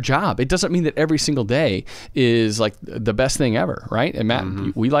like your job, it doesn't mean that every single day is like the best thing ever, right? And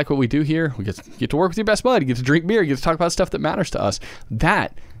Matt, we like what we do here. We get to work with your best bud. You get to drink beer. You get to talk about stuff that matters to us.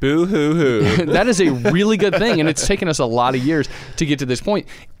 That boo-hoo-hoo. That is a really good thing, and it's taken us a lot of years to get to this point.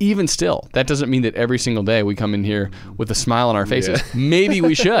 Even still, that doesn't mean that every single day we come in here with a smile on our faces. Yeah. Maybe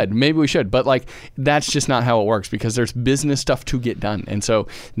we should, but like, that's just not how it works, because there's business stuff to get done, and so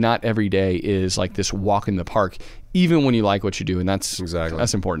not every day is like this walk in the park, even when you like what you do. And that's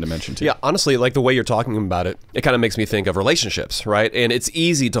important to mention too. Yeah, honestly, like the way you're talking about it, it kind of makes me think of relationships, right? And it's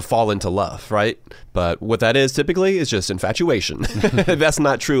easy to fall into love, right? But what that is typically is just infatuation. That's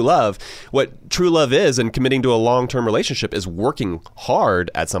not true love. What true love is, and committing to a long-term relationship, is working hard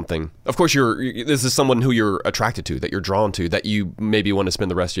at something. Of course, this is someone who you're attracted to, that you're drawn to, that you maybe want to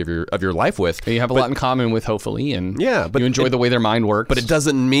spend the rest of your life with. You have a lot in common with, hopefully, and you enjoy the way their mind works. But it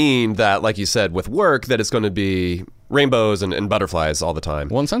doesn't mean that, like you said, with work, that it's going to be rainbows and butterflies all the time.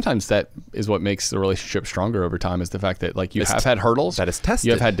 Well, and sometimes that is what makes the relationship stronger over time, is the fact that, like, you have had hurdles. That is tested.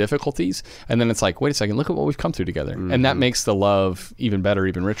 You have had difficulties. And then it's like, wait a second, look at what we've come through together. And that makes the love even better,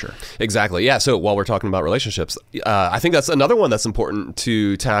 even richer. Exactly. Yeah. So while we're talking about relationships, I think that's another one that's important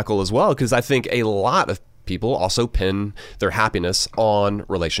to tackle as well, because I think a lot of people also pin their happiness on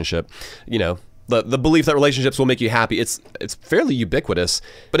relationship. You know, the belief that relationships will make you happy, it's fairly ubiquitous,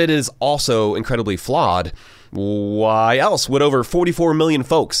 but it is also incredibly flawed. Why else would over 44 million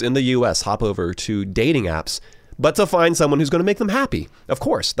folks in the U.S. hop over to dating apps but to find someone who's going to make them happy? Of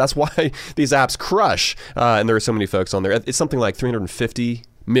course, that's why these apps crush, and there are so many folks on there. It's something like 350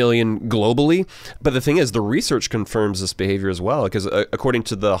 million globally. But the thing is, the research confirms this behavior as well, because according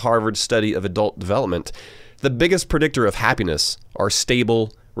to the Harvard study of adult development, the biggest predictor of happiness are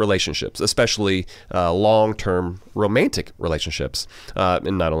stable relationships, especially long-term romantic relationships.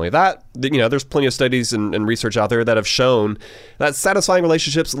 And not only that, there's plenty of studies and research out there that have shown that satisfying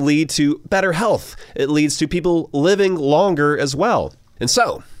relationships lead to better health. It leads to people living longer as well. And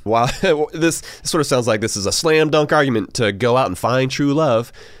so, while this sort of sounds like this is a slam dunk argument to go out and find true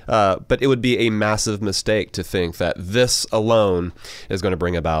love, but it would be a massive mistake to think that this alone is going to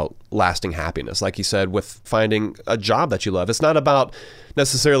bring about lasting happiness. Like you said, with finding a job that you love, it's not about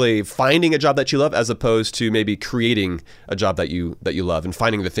necessarily finding a job that you love, as opposed to maybe creating a job that you love and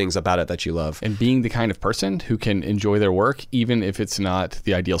finding the things about it that you love. And being the kind of person who can enjoy their work, even if it's not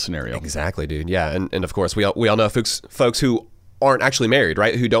the ideal scenario. Exactly, dude. Yeah. And of course, we all know folks who aren't actually married,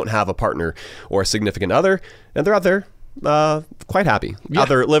 right? Who don't have a partner or a significant other, and they're out there quite happy out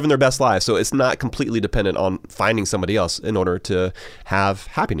there living their best lives. So it's not completely dependent on finding somebody else in order to have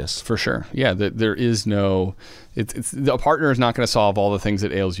happiness. For sure. Yeah, there is no... a partner is not going to solve all the things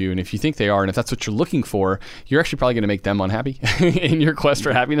that ails you. And if you think they are, and if that's what you're looking for, you're actually probably going to make them unhappy in your quest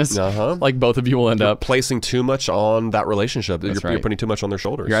for happiness. Like both of you will end up placing too much on that relationship. You're putting too much on their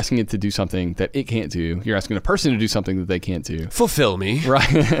shoulders. You're asking it to do something that it can't do. You're asking a person to do something that they can't do. Fulfill me.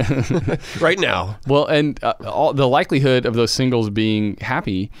 Right. Right now. Well, and the likelihood of those singles being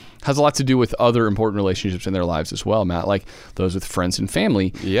happy has a lot to do with other important relationships in their lives as well, Matt, like those with friends and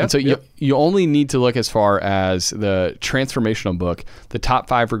family. Yeah. And so you only need to look as far as the transformational book, The Top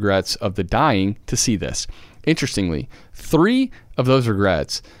 5 Regrets of the Dying, to see this. Interestingly, 3 of those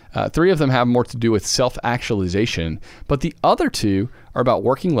regrets, 3 of them have more to do with self-actualization, but the other 2 are about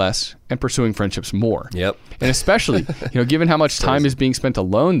working less and pursuing friendships more. Yep. And especially, given how much time is being spent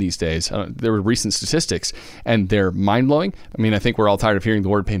alone these days, there were recent statistics, and they're mind-blowing. I mean, I think we're all tired of hearing the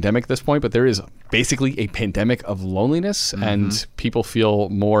word pandemic at this point, but there is basically a pandemic of loneliness, and people feel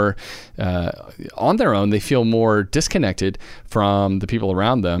more on their own. They feel more disconnected from the people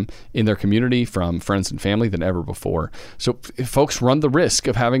around them in their community, from friends and family than ever before. So folks run the risk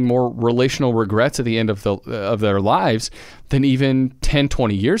of having more relational regrets at the end of their lives than even 10,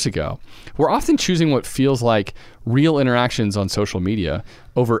 20 years ago. We're often choosing what feels like real interactions on social media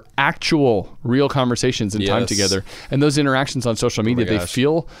over actual real conversations and time together. And those interactions on social media,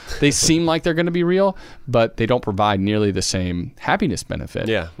 they seem like they're going to be real, but they don't provide nearly the same happiness benefit.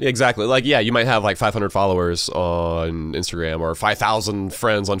 Yeah, exactly. Like, you might have like 500 followers on Instagram or 5,000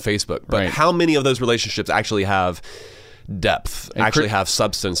 friends on Facebook, but how many of those relationships actually have depth, actually have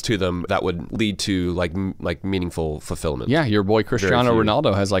substance to them that would lead to like meaningful fulfillment? Yeah, your boy Cristiano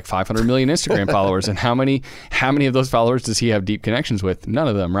Ronaldo has like 500 million Instagram followers, and how many of those followers does he have deep connections with? None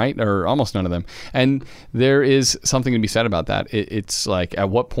of them, right? Or almost none of them. And there is something to be said about that. It's like, at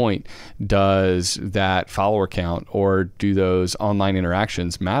what point does that follower count or do those online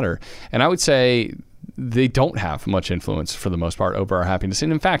interactions matter? And I would say they don't have much influence for the most part over our happiness.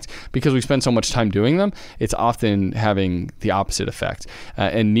 And in fact, because we spend so much time doing them, it's often having the opposite effect.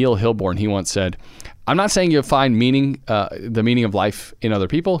 And Neil Hilborn, he once said, "I'm not saying you'll find the meaning of life in other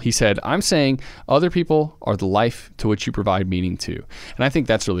people." He said, "I'm saying other people are the life to which you provide meaning to." And I think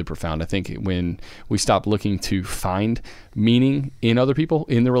that's really profound. I think when we stop looking to find meaning in other people,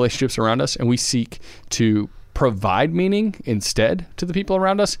 in the relationships around us, and we seek to provide meaning instead to the people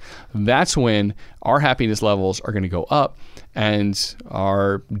around us, that's when our happiness levels are going to go up and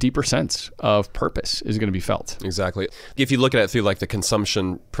our deeper sense of purpose is going to be felt. Exactly. If you look at it through like the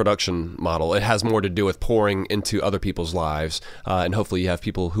consumption production model, it has more to do with pouring into other people's lives. And hopefully you have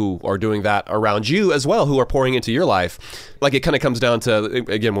people who are doing that around you as well, who are pouring into your life. Like, it kind of comes down to,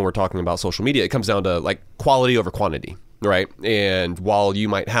 again, when we're talking about social media, it comes down to like quality over quantity. Right. And while you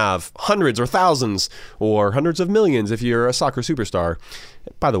might have hundreds or thousands or hundreds of millions if you're a soccer superstar,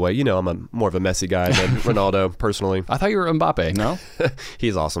 by the way, I'm more of a Messi guy than Ronaldo personally. I thought you were Mbappe. No?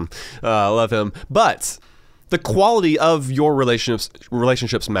 He's awesome. Love him. But the quality of your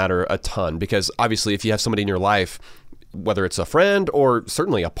relationships matter a ton, because obviously if you have somebody in your life, whether it's a friend or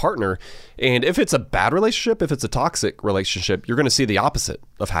certainly a partner, and if it's a bad relationship, if it's a toxic relationship, you're going to see the opposite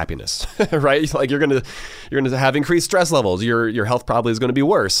of happiness, right? Like, you're going to have increased stress levels. Your health probably is going to be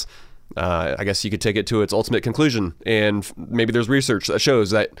worse. I guess you could take it to its ultimate conclusion, and maybe there's research that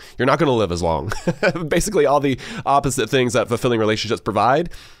shows that you're not going to live as long. Basically, all the opposite things that fulfilling relationships provide,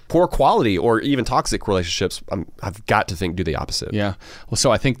 poor quality or even toxic relationships, I've got to think, do the opposite. Yeah. Well,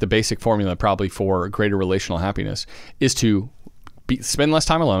 so I think the basic formula probably for greater relational happiness is to spend less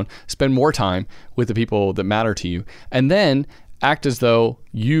time alone, spend more time with the people that matter to you, and then act as though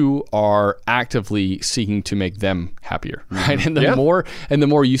you are actively seeking to make them happier, right? And the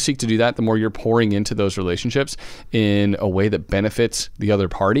more you seek to do that, the more you're pouring into those relationships in a way that benefits the other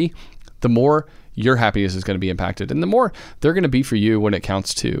party, the more your happiness is going to be impacted, and the more they're going to be for you when it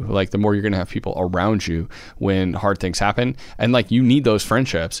counts too. Like, the more you're going to have people around you when hard things happen, and like, you need those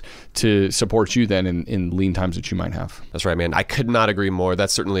friendships to support you then in lean times that you might have. That's right, man. I could not agree more.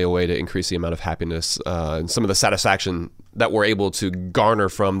 That's certainly a way to increase the amount of happiness and some of the satisfaction that we're able to garner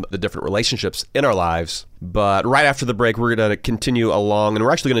from the different relationships in our lives. But right after the break, we're going to continue along, and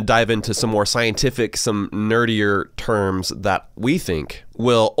we're actually going to dive into some more scientific, some nerdier terms that we think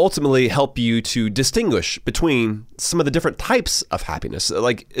will ultimately help you to distinguish between some of the different types of happiness.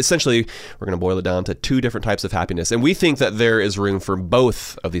 Like, essentially, we're going to boil it down to 2 different types of happiness, and we think that there is room for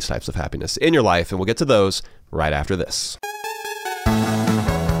both of these types of happiness in your life, and we'll get to those right after this.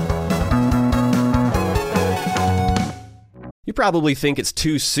 You probably think it's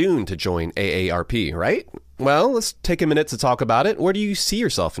too soon to join AARP, right? Well, let's take a minute to talk about it. Where do you see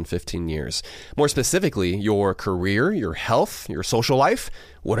yourself in 15 years? More specifically, your career, your health, your social life.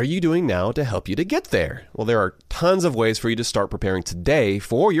 What are you doing now to help you to get there? Well, there are tons of ways for you to start preparing today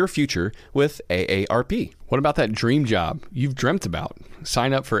for your future with AARP. What about that dream job you've dreamt about?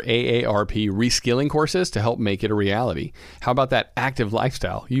 Sign up for AARP reskilling courses to help make it a reality. How about that active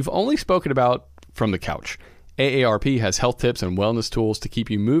lifestyle you've only spoken about from the couch? AARP has health tips and wellness tools to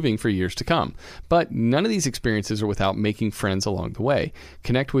keep you moving for years to come. But none of these experiences are without making friends along the way.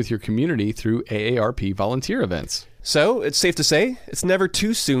 Connect with your community through AARP volunteer events. So it's safe to say it's never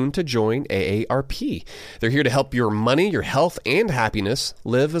too soon to join AARP. They're here to help your money, your health, and happiness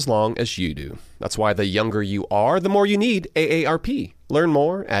live as long as you do. That's why the younger you are, the more you need AARP. Learn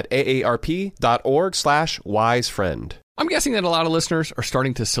more at aarp.org/wisefriend. I'm guessing that a lot of listeners are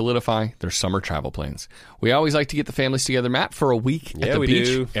starting to solidify their summer travel plans. We always like to get the families together, Matt, for a week at the beach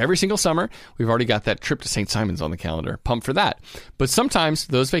do. Every single summer. We've already got that trip to St. Simon's on the calendar. Pumped for that. But sometimes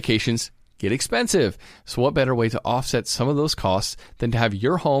those vacations get expensive. So what better way to offset some of those costs than to have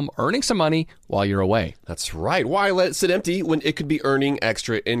your home earning some money while you're away? That's right. Why let it sit empty when it could be earning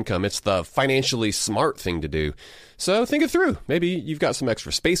extra income? It's the financially smart thing to do. So think it through. Maybe you've got some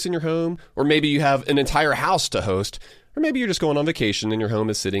extra space in your home, or maybe you have an entire house to host. Or maybe you're just going on vacation and your home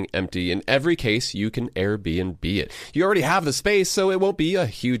is sitting empty. In every case, you can Airbnb it. You already have the space, so it won't be a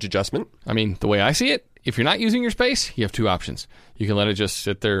huge adjustment. I mean, the way I see it, if you're not using your space, you have two options. You can let it just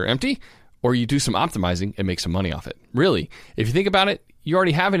sit there empty, or you do some optimizing and make some money off it. Really, if you think about it, you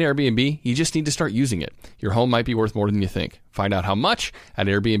already have an Airbnb. You just need to start using it. Your home might be worth more than you think. Find out how much at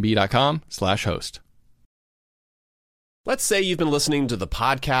airbnb.com/host. Let's say you've been listening to the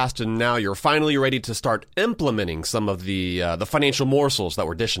podcast and now you're finally ready to start implementing some of the financial morsels that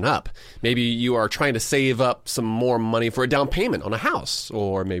we're dishing up. Maybe you are trying to save up some more money for a down payment on a house,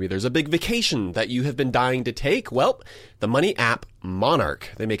 or maybe there's a big vacation that you have been dying to take. Well, the money app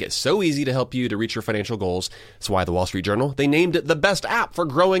Monarch. They make it so easy to help you to reach your financial goals. That's why the Wall Street Journal, they named it the best app for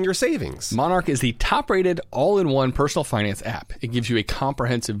growing your savings. Monarch is the top-rated all-in-one personal finance app. It gives you a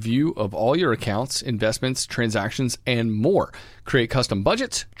comprehensive view of all your accounts, investments, transactions, and more. Create custom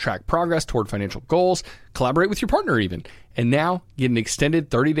budgets, track progress toward financial goals, collaborate with your partner even. And now get an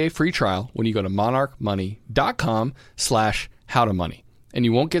extended 30-day free trial when you go to monarchmoney.com/howtomoney. And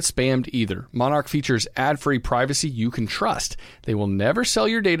you won't get spammed either. Monarch features ad-free privacy you can trust. They will never sell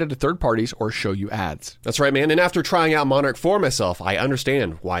your data to third parties or show you ads. That's right, man. And after trying out Monarch for myself, I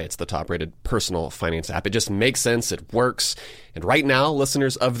understand why it's the top-rated personal finance app. It just makes sense. It works. And right now,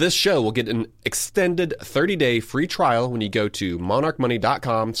 listeners of this show will get an extended 30-day free trial when you go to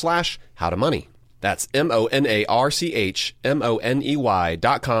monarchmoney.com/howtomoney. That's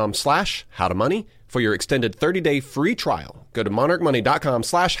monarchmoney.com/howtomoney for your extended 30-day free trial. Go to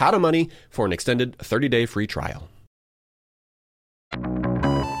monarchmoney.com/howtomoney for an extended 30-day free trial.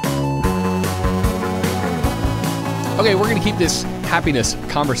 Okay, we're going to keep this happiness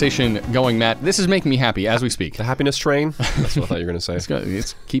conversation going, Matt. This is making me happy as we speak. The happiness train? That's what I thought you were going to say. It's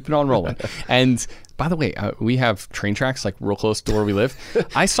keep it on rolling. And by the way, we have train tracks like real close to where we live.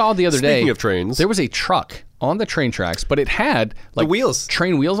 I saw the other day. Speaking of trains, there was a truck on the train tracks, but it had like the wheels,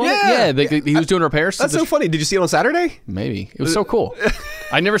 train wheels on it. Yeah, he was doing repairs. That's so funny. Did you see it on Saturday? Maybe. It was so cool.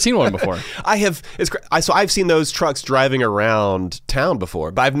 I'd never seen one before. So I've seen those trucks driving around town before,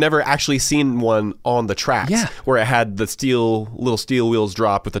 but I've never actually seen one on the tracks where it had the little steel wheels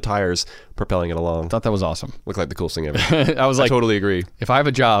drop with the tires propelling it along. Thought that was awesome. Looked like the coolest thing ever. I totally agree. If I have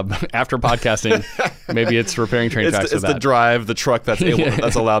a job after podcasting, maybe it's repairing train tracks. It's the truck that's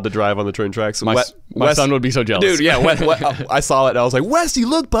that's allowed to drive on the train tracks. My son would be so jealous. Dude, yeah. I saw it and I was like, Westy,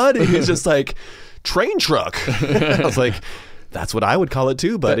 look, bud. And he's just like, train truck. I was like, that's what I would call it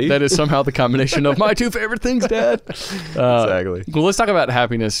too, buddy. That is somehow the combination of my two favorite things, Dad. Exactly. Well, let's talk about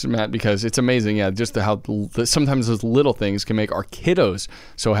happiness, Matt, because it's amazing. Yeah, just how sometimes those little things can make our kiddos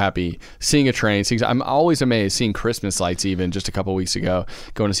so happy. Seeing a train, I'm always amazed seeing Christmas lights. Even just a couple of weeks ago,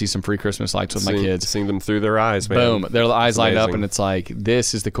 going to see some free Christmas lights with my kids. Seeing them through their eyes, man. Boom, their eyes light up, and it's like,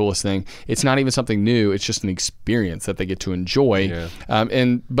 this is the coolest thing. It's not even something new; it's just an experience that they get to enjoy. Yeah.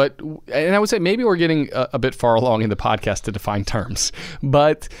 And I would say maybe we're getting a bit far along in the podcast to define terms,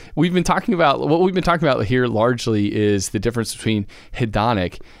 but what we've been talking about here largely is the difference between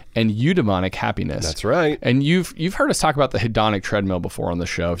hedonic and eudaimonic happiness. That's right. And you've heard us talk about the hedonic treadmill before on the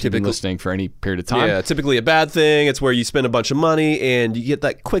show, if you've been listening for any period of time. Yeah, typically a bad thing. It's where you spend a bunch of money and you get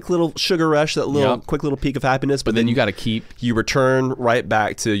that quick little sugar rush, that little quick little peak of happiness. But then you got to keep... You return right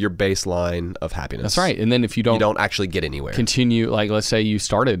back to your baseline of happiness. That's right. And then if you don't actually get anywhere. Continue, like let's say you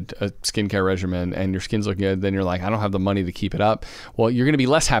started a skincare regimen and your skin's looking good, then you're like, I don't have the money to keep it up. Well, you're going to be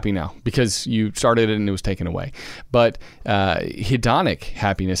less happy now because you started it and it was taken away. But hedonic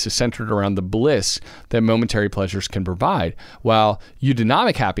happiness is centered around the bliss that momentary pleasures can provide, while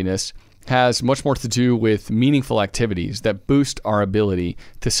eudaimonic happiness has much more to do with meaningful activities that boost our ability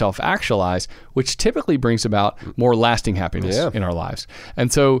to self-actualize, which typically brings about more lasting happiness in our lives.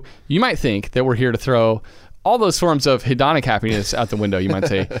 And so you might think that we're here to throw all those forms of hedonic happiness out the window. You might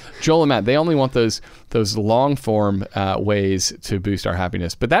say, Joel and Matt, they only want those long-form ways to boost our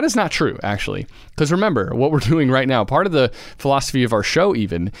happiness. But that is not true, actually. Because remember, what we're doing right now, part of the philosophy of our show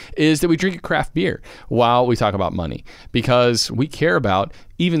even, is that we drink a craft beer while we talk about money. Because we care about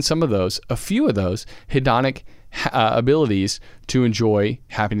even some of those, a few of those, hedonic abilities to enjoy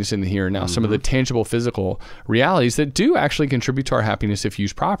happiness in the here and now, some of the tangible physical realities that do actually contribute to our happiness if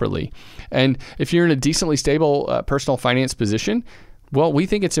used properly. And if you're in a decently stable personal finance position, well, we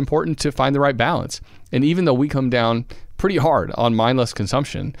think it's important to find the right balance. And even though we come down pretty hard on mindless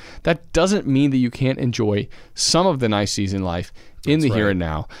consumption, that doesn't mean that you can't enjoy some of the niceties in life in the here and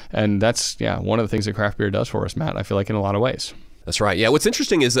now. And that's one of the things that craft beer does for us, Matt, I feel like in a lot of ways. That's right. Yeah. What's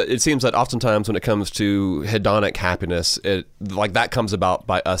interesting is that it seems that oftentimes when it comes to hedonic happiness, that comes about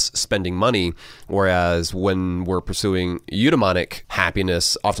by us spending money, whereas when we're pursuing eudaimonic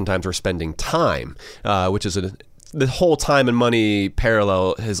happiness, oftentimes we're spending time, which is the whole time and money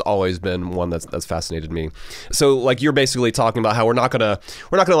parallel has always been one that's fascinated me. So, like, you're basically talking about how we're not gonna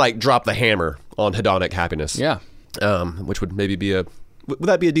like drop the hammer on hedonic happiness. Yeah. Which would maybe be would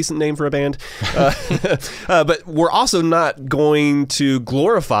that be a decent name for a band? But we're also not going to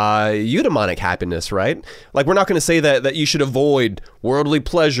glorify eudaimonic happiness, right? Like, we're not going to say that you should avoid worldly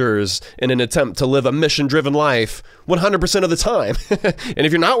pleasures in an attempt to live a mission-driven life 100% of the time. And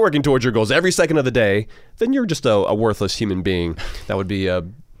if you're not working towards your goals every second of the day, then you're just a worthless human being. That would be a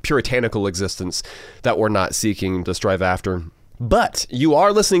puritanical existence that we're not seeking to strive after. But you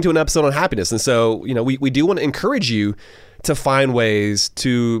are listening to an episode on happiness. And so, we do want to encourage you to find ways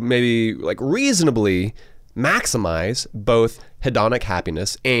to maybe reasonably maximize both hedonic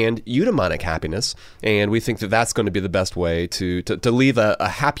happiness and eudaimonic happiness. And we think that that's going to be the best way to lead a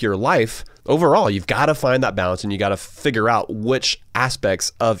happier life. Overall, you've got to find that balance, and you got to figure out which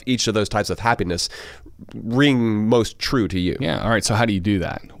aspects of each of those types of happiness ring most true to you. Yeah. All right. So how do you do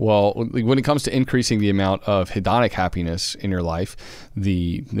that? Well, when it comes to increasing the amount of hedonic happiness in your life,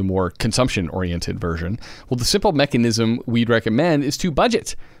 the more consumption-oriented version, well, the simple mechanism we'd recommend is to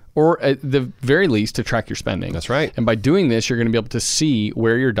budget, or at the very least to track your spending. That's right. And by doing this, you're going to be able to see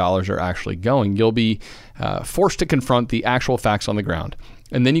where your dollars are actually going. You'll be forced to confront the actual facts on the ground.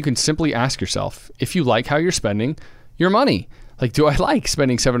 And then you can simply ask yourself if you like how you're spending your money. Like, do I like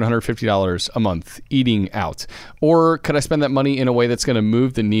spending $750 a month eating out? Or could I spend that money in a way that's going to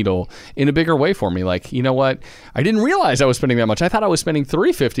move the needle in a bigger way for me? Like, you know what? I didn't realize I was spending that much. I thought I was spending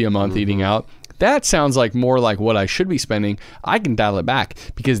 $350 a month eating out. That sounds like more like what I should be spending. I can dial it back,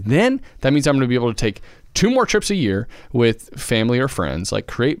 because then that means I'm going to be able to take 2 more trips a year with family or friends, like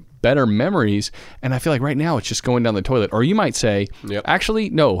create better memories. And I feel like right now it's just going down the toilet. Or you might say, actually,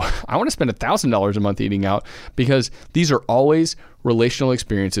 no, I want to spend $1,000 a month eating out, because these are always relational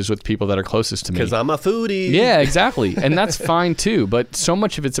experiences with people that are closest to me. Because I'm a foodie. Yeah, exactly. And that's fine too. But so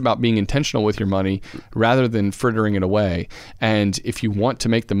much of it's about being intentional with your money rather than frittering it away. And if you want to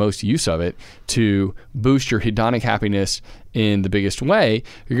make the most use of it to boost your hedonic happiness in the biggest way,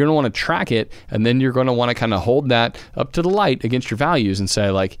 you're going to want to track it, and then you're going to want to kind of hold that up to the light against your values and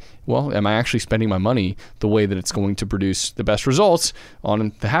say, like, well, am I actually spending my money the way that it's going to produce the best results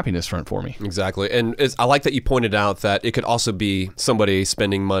on the happiness front for me? Exactly. And I like that you pointed out that it could also be somebody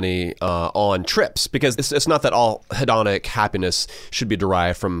spending money on trips, because it's not that all hedonic happiness should be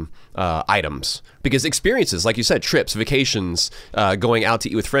derived from items, because experiences, like you said, trips, vacations, going out to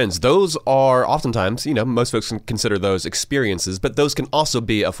eat with friends, those are oftentimes, most folks can consider those experiences, but those can also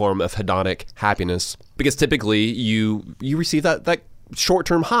be a form of hedonic happiness, because typically you receive that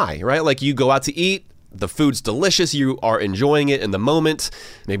short-term high, right? Like, you go out to eat, the food's delicious, you are enjoying it in the moment.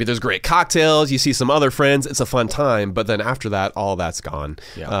 Maybe there's great cocktails, you see some other friends, it's a fun time, but then after that, all that's gone.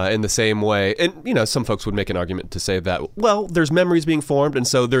 In the same way. And, some folks would make an argument to say that, well, there's memories being formed, and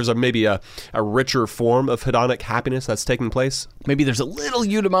so there's maybe a richer form of hedonic happiness that's taking place. Maybe there's a little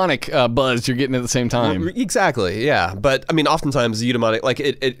eudaimonic buzz you're getting at the same time. Well, exactly, yeah. But, oftentimes the eudaimonic,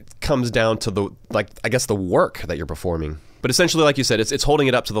 it comes down to the work that you're performing. But essentially, like you said, it's holding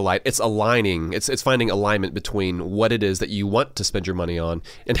it up to the light. It's aligning. It's finding alignment between what it is that you want to spend your money on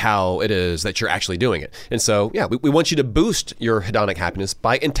and how it is that you're actually doing it. And so, we want you to boost your hedonic happiness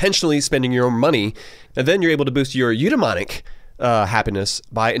by intentionally spending your money, and then you're able to boost your eudaimonic happiness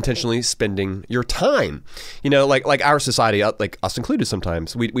by intentionally spending your time. Like our society, like us included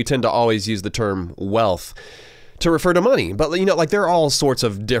sometimes, we tend to always use the term wealth to refer to money. But, there are all sorts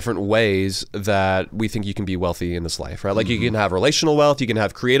of different ways that we think you can be wealthy in this life, right? Like you can have relational wealth, you can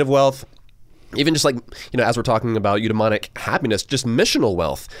have creative wealth, even just as we're talking about eudaimonic happiness, just missional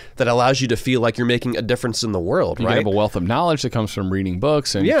wealth that allows you to feel like you're making a difference in the world, you right? You have a wealth of knowledge that comes from reading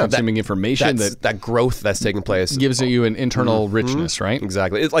books and consuming information. That growth that's taking place. Gives you an internal richness, right?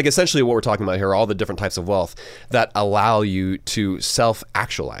 Exactly. It's essentially what we're talking about here are all the different types of wealth that allow you to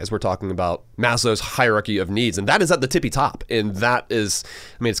self-actualize. We're talking about Maslow's hierarchy of needs, and that is at the tippy top. And that is,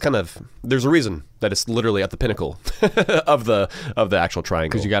 it's there's a reason that it's literally at the pinnacle of the actual triangle.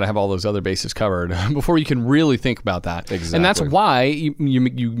 Because you got to have all those other bases covered before you can really think about that. Exactly. And that's why you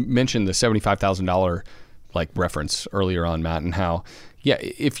mentioned the $75,000 reference earlier on, Matt, and how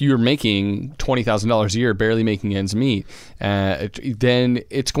if you're making $20,000 a year, barely making ends meet, then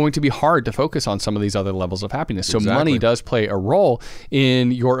it's going to be hard to focus on some of these other levels of happiness. So money does play a role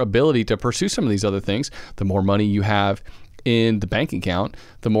in your ability to pursue some of these other things. The more money you have in the bank account,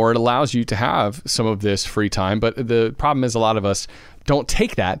 the more it allows you to have some of this free time. But the problem is a lot of us don't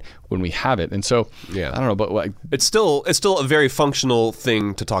take that when we have it. And so, I don't know, but it's still a very functional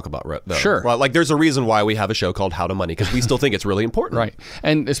thing to talk about, right? Though. Sure. Well, there's a reason why we have a show called How to Money, because we still think it's really important. Right.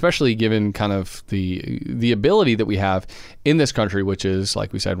 And especially given kind of the ability that we have in this country, which is,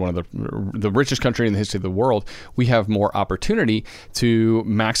 like we said, one of the richest country in the history of the world, we have more opportunity to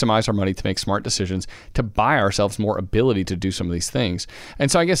maximize our money, to make smart decisions, to buy ourselves more ability to do some of these things.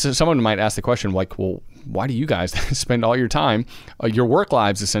 And so I guess someone might ask the question, well, why do you guys spend all your time, your work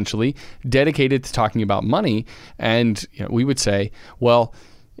lives essentially, dedicated to talking about money? And we would say, well,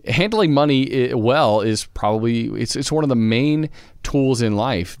 handling money well is probably, it's one of the main tools in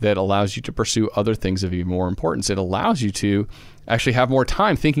life that allows you to pursue other things of even more importance. It allows you to actually have more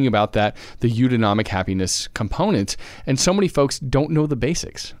time thinking about the eudaimonic happiness component. And so many folks don't know the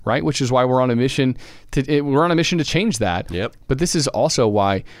basics, right? Which is why we're on a mission to change that. Yep. But this is also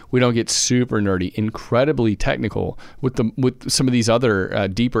why we don't get super nerdy, incredibly technical with some of these other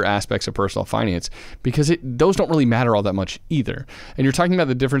deeper aspects of personal finance, because those don't really matter all that much either. And you're talking about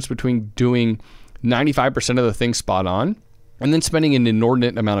the difference between doing 95% of the things spot on and then spending an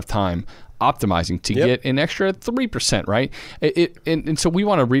inordinate amount of time optimizing to get an extra 3%, right? And so we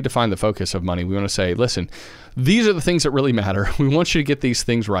want to redefine the focus of money. We want to say, listen, these are the things that really matter. We want you to get these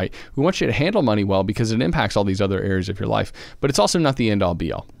things right. We want you to handle money well because it impacts all these other areas of your life. But it's also not the end all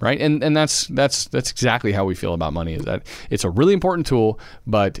be all, right? And that's exactly how we feel about money, is that it's a really important tool,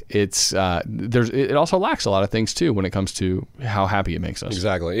 but it also lacks a lot of things too when it comes to how happy it makes us.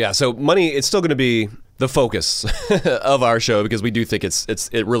 Exactly. Yeah. So money, it's still going to be the focus of our show because we do think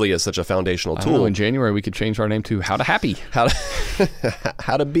it really is such a foundational tool. I know, in January we could change our name to How to Happy. How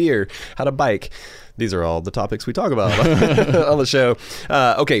to beer, how to bike. These are all the topics we talk about on the show.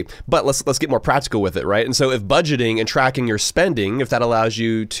 Okay, but let's get more practical with it, right? And so if budgeting and tracking your spending, if that allows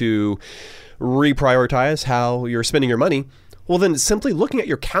you to reprioritize how you're spending your money, well then simply looking at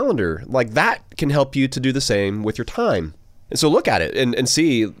your calendar, that can help you to do the same with your time. And so look at it and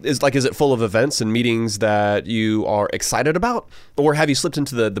see, is it full of events and meetings that you are excited about? Or have you slipped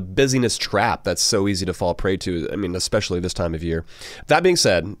into the busyness trap that's so easy to fall prey to, especially this time of year? That being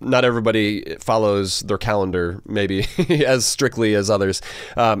said, not everybody follows their calendar maybe as strictly as others.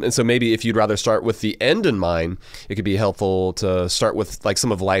 And so maybe if you'd rather start with the end in mind, it could be helpful to start with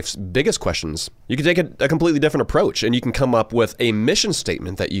some of life's biggest questions. You can take a completely different approach and you can come up with a mission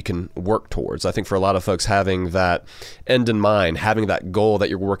statement that you can work towards. I think for a lot of folks, having that end in mind, having that goal that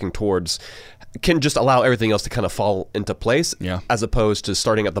you're working towards can just allow everything else to kind of fall into place, as opposed to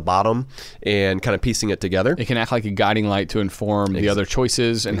starting at the bottom and kind of piecing it together. It can act like a guiding light to inform the other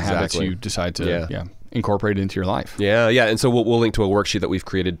choices and habits you decide to incorporate into your life. Yeah. And so we'll link to a worksheet that we've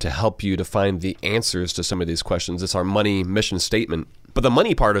created to help you to find the answers to some of these questions. It's our money mission statement. But the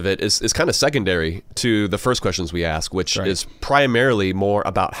money part of it is kind of secondary to the first questions we ask, which is primarily more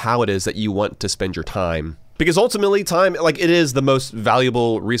about how it is that you want to spend your time. Because ultimately, time, like, it is the most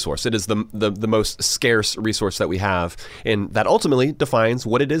valuable resource. It is the most scarce resource that we have. And that ultimately defines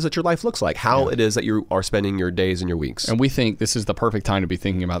what it is that your life looks like, how it is that you are spending your days and your weeks. And we think this is the perfect time to be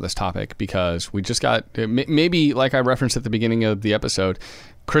thinking about this topic because we just got, maybe like I referenced at the beginning of the episode,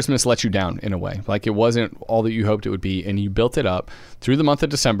 Christmas let you down in a way. Like, it wasn't all that you hoped it would be, and you built it up through the month of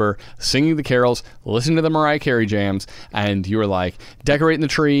December, singing the carols, listening to the Mariah Carey jams, and you were like, decorating the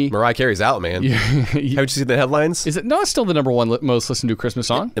tree. Mariah Carey's out, man. Haven't you seen the headlines? Is it? No, it's still the number one most listened to Christmas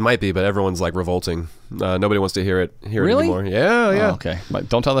song. It might be, but everyone's like revolting. Nobody wants to hear it really? anymore. Yeah, yeah. Oh, okay, but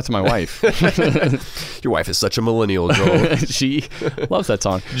don't tell that to my wife. Your wife is such a millennial, Joel. She loves that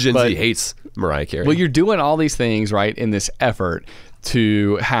song. Gen Z hates Mariah Carey. Well, you're doing all these things, right, in this effort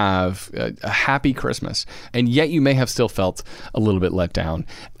to have a happy Christmas, and yet you may have still felt a little bit let down.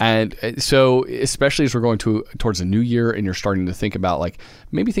 And so, especially as we're going towards a new year and you're starting to think about like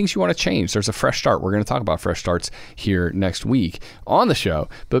maybe things you want to change, there's a fresh start. We're going to talk about fresh starts here next week on the show,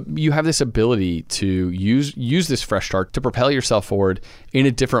 but you have this ability to use this fresh start to propel yourself forward in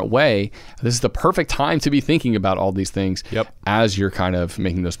a different way. This is the perfect time to be thinking about all these things as you're kind of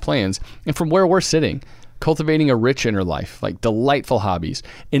making those plans. And from where we're sitting, cultivating a rich inner life, like delightful hobbies,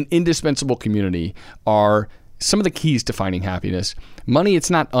 an indispensable community are some of the keys to finding happiness. Money, it's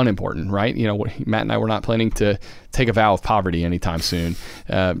not unimportant, right? You know, Matt and I were not planning to take a vow of poverty anytime soon.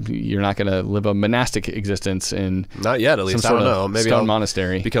 You're not going to live a monastic existence in not yet, at least. I don't know. Maybe stone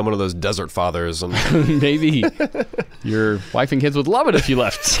monastery. Become one of those desert fathers. And maybe your wife and kids would love it if you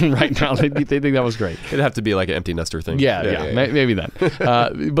left right now. They think that was great. It'd have to be like an empty nester thing. Yeah. Maybe then.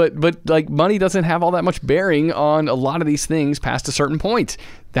 But like money doesn't have all that much bearing on a lot of these things past a certain point.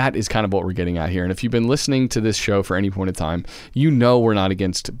 That is kind of what we're getting at here. And if you've been listening to this show for any point in time, you know we're not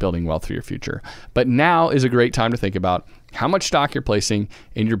against building wealth for your future. But now is a great time to think about how much stock you're placing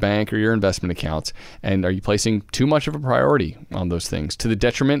in your bank or your investment accounts. And are you placing too much of a priority on those things to the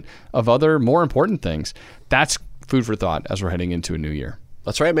detriment of other more important things? That's food for thought as we're heading into a new year.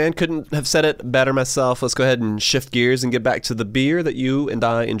 That's right, man. Couldn't have said it better myself. Let's go ahead and shift gears and get back to the beer that you and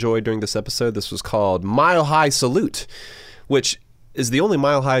I enjoyed during this episode. This was called Mile High Salute, which is the only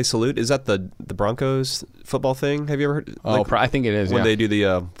Mile High Salute. Is that the Broncos football thing? Have you ever heard? Like, I think it is. When they do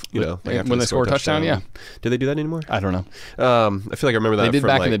the, when they score a touchdown, yeah. Do they do that anymore? I don't know. I feel like I remember that. They did from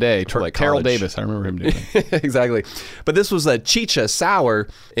back in the day. Terrell college. Davis, I remember him doing it. Exactly. But this was a Chicha Sour,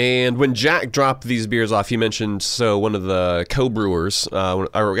 and when Jack dropped these beers off, he mentioned one of the co-brewers, or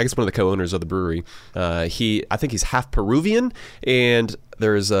I guess one of the co-owners of the brewery. I think he's half Peruvian, and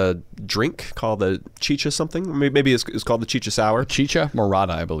there's a drink called the Chicha something. Maybe it's called the Chicha Sour. Chicha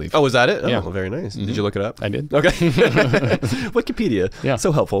Morada, I believe. Oh, is that it? Yeah. Oh, very nice. Mm-hmm. Did you look it up? I did. Okay. Wikipedia. Yeah.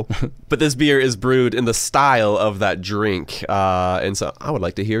 So helpful. But this beer is brewed in the style of that drink. And so I would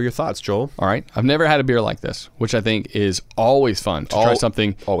like to hear your thoughts, Joel. All right. I've never had a beer like this, which I think is always fun to try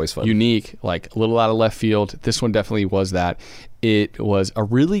something always fun. Unique, like a little out of left field. This one definitely was that. It was a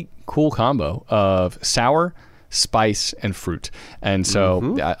really cool combo of sour, spice, and fruit. And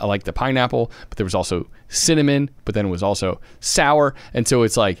so I like the pineapple, but there was also cinnamon, but then it was also sour. And so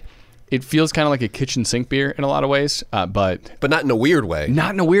it's like, it feels kind of like a kitchen sink beer in a lot of ways, but not in a weird way.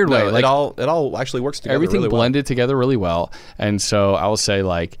 Not in a weird way. Like, it all actually works together. Everything really blended together really well. And so I will say,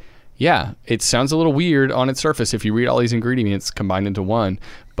 like, yeah, it sounds a little weird on its surface if you read all these ingredients combined into one,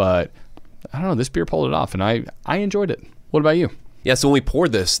 but I don't know, this beer pulled it off, and I enjoyed it. What about you? Yeah, so when we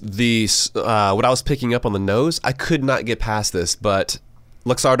poured this, what I was picking up on the nose, I could not get past this, but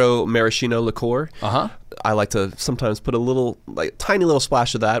Luxardo Maraschino liqueur. I like to sometimes put a little, like, tiny little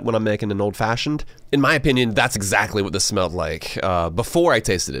splash of that when I'm making an old fashioned. In my opinion, that's exactly what this smelled like before I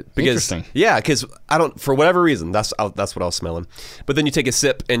tasted it. Because, interesting. Yeah, because for whatever reason, that's what I was smelling. But then you take a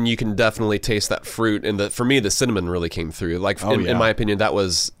sip and you can definitely taste that fruit. And for me, the cinnamon really came through. Like, in my opinion, that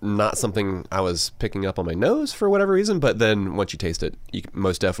was not something I was picking up on my nose for whatever reason. But then once you taste it, you can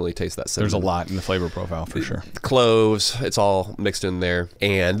most definitely taste that cinnamon. There's a lot in the flavor profile for sure. Cloves, it's all mixed in there.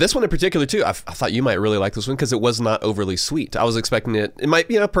 And this one in particular, too, I thought you might really like this one because it was not overly sweet. I was expecting it might,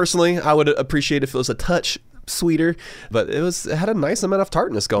 personally, I would appreciate if it was a touch sweeter, but it had a nice amount of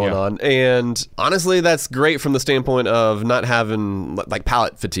tartness going on. And honestly, that's great from the standpoint of not having like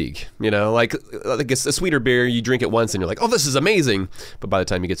palate fatigue. Like a sweeter beer, you drink it once and you're like, oh, this is amazing. But by the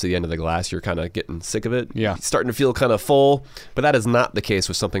time you get to the end of the glass, you're kind of getting sick of it. Yeah. Starting to feel kind of full. But that is not the case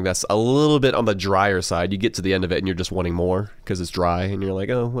with something that's a little bit on the drier side. You get to the end of it and you're just wanting more because it's dry and you're like,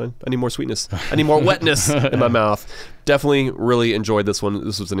 oh, well, I need more sweetness. I need more wetness in my mouth. definitely really enjoyed this one.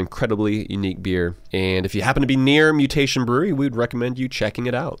 This was an incredibly unique beer. And if you happen to be near Mutation Brewery, we would recommend you checking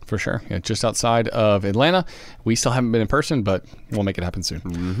it out. For sure. Yeah, just outside of Atlanta. We still haven't been in person, but we'll make it happen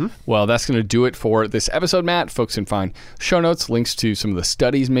soon. Well, that's going to do it for this episode, Matt. Folks can find show notes, links to some of the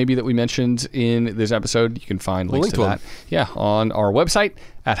studies maybe that we mentioned in this episode. You can find links to that on our website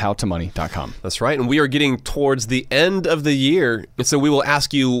at howtomoney.com. That's right. And we are getting towards the end of the year. And so we will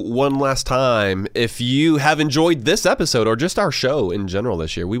ask you one last time, if you have enjoyed this episode or just our show in general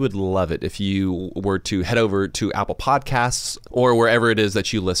this year, we would love it if you were to head over to Apple Podcasts or wherever it is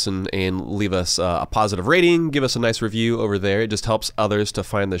that you listen and leave us a positive rating, give us a nice review over there. It just helps others to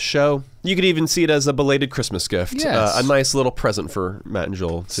find the show. You could even see it as a belated Christmas gift. Yes. A nice little present for Matt and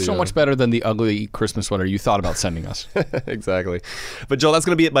Joel. So much better than the ugly Christmas sweater you thought about sending us. Exactly. But Joel, that's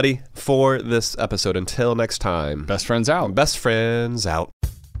going to be it, buddy, for this episode. Until next time. Best friends out. Best friends out.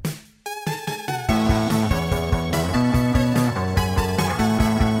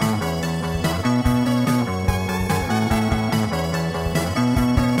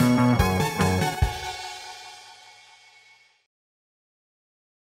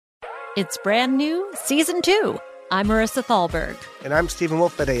 It's brand new, Season 2. I'm Marissa Thalberg. And I'm Stephen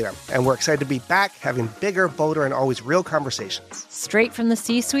Wolf Bedeta, and we're excited to be back having bigger, bolder, and always real conversations. Straight from the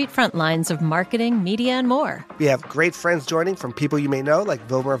C-suite front lines of marketing, media, and more. We have great friends joining from people you may know, like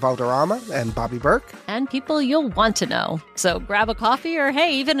Vilmer Valderrama and Bobby Burke. And people you'll want to know. So grab a coffee or,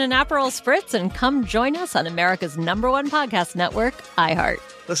 hey, even an Aperol Spritz and come join us on America's #1 podcast network, iHeart.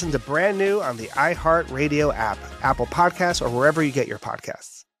 Listen to brand new on the iHeart Radio app, Apple Podcasts, or wherever you get your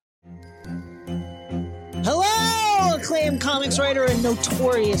podcasts. Hello, acclaimed comics writer and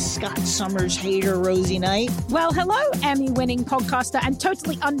notorious Scott Summers hater, Rosie Knight. Well, hello, Emmy-winning podcaster and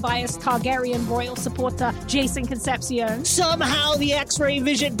totally unbiased Targaryen royal supporter, Jason Concepcion. Somehow the X-Ray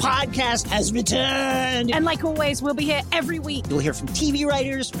Vision podcast has returned. And like always, we'll be here every week. You'll hear from TV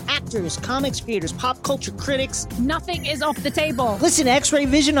writers, actors, comics creators, pop culture critics. Nothing is off the table. Listen to X-Ray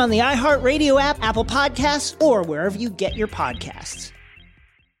Vision on the iHeartRadio app, Apple Podcasts, or wherever you get your podcasts.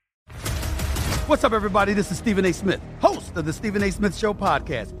 What's up, everybody? This is Stephen A. Smith, host of the Stephen A. Smith Show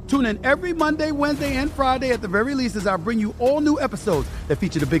podcast. Tune in every Monday, Wednesday, and Friday at the very least as I bring you all new episodes that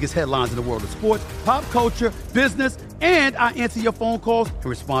feature the biggest headlines in the world of sports, pop culture, business, and I answer your phone calls and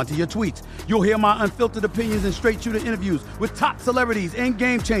respond to your tweets. You'll hear my unfiltered opinions and straight-shooter interviews with top celebrities and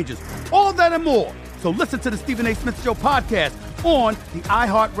game changers. All that and more. So listen to the Stephen A. Smith Show podcast on the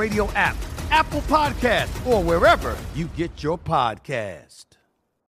iHeartRadio app, Apple Podcasts, or wherever you get your podcasts.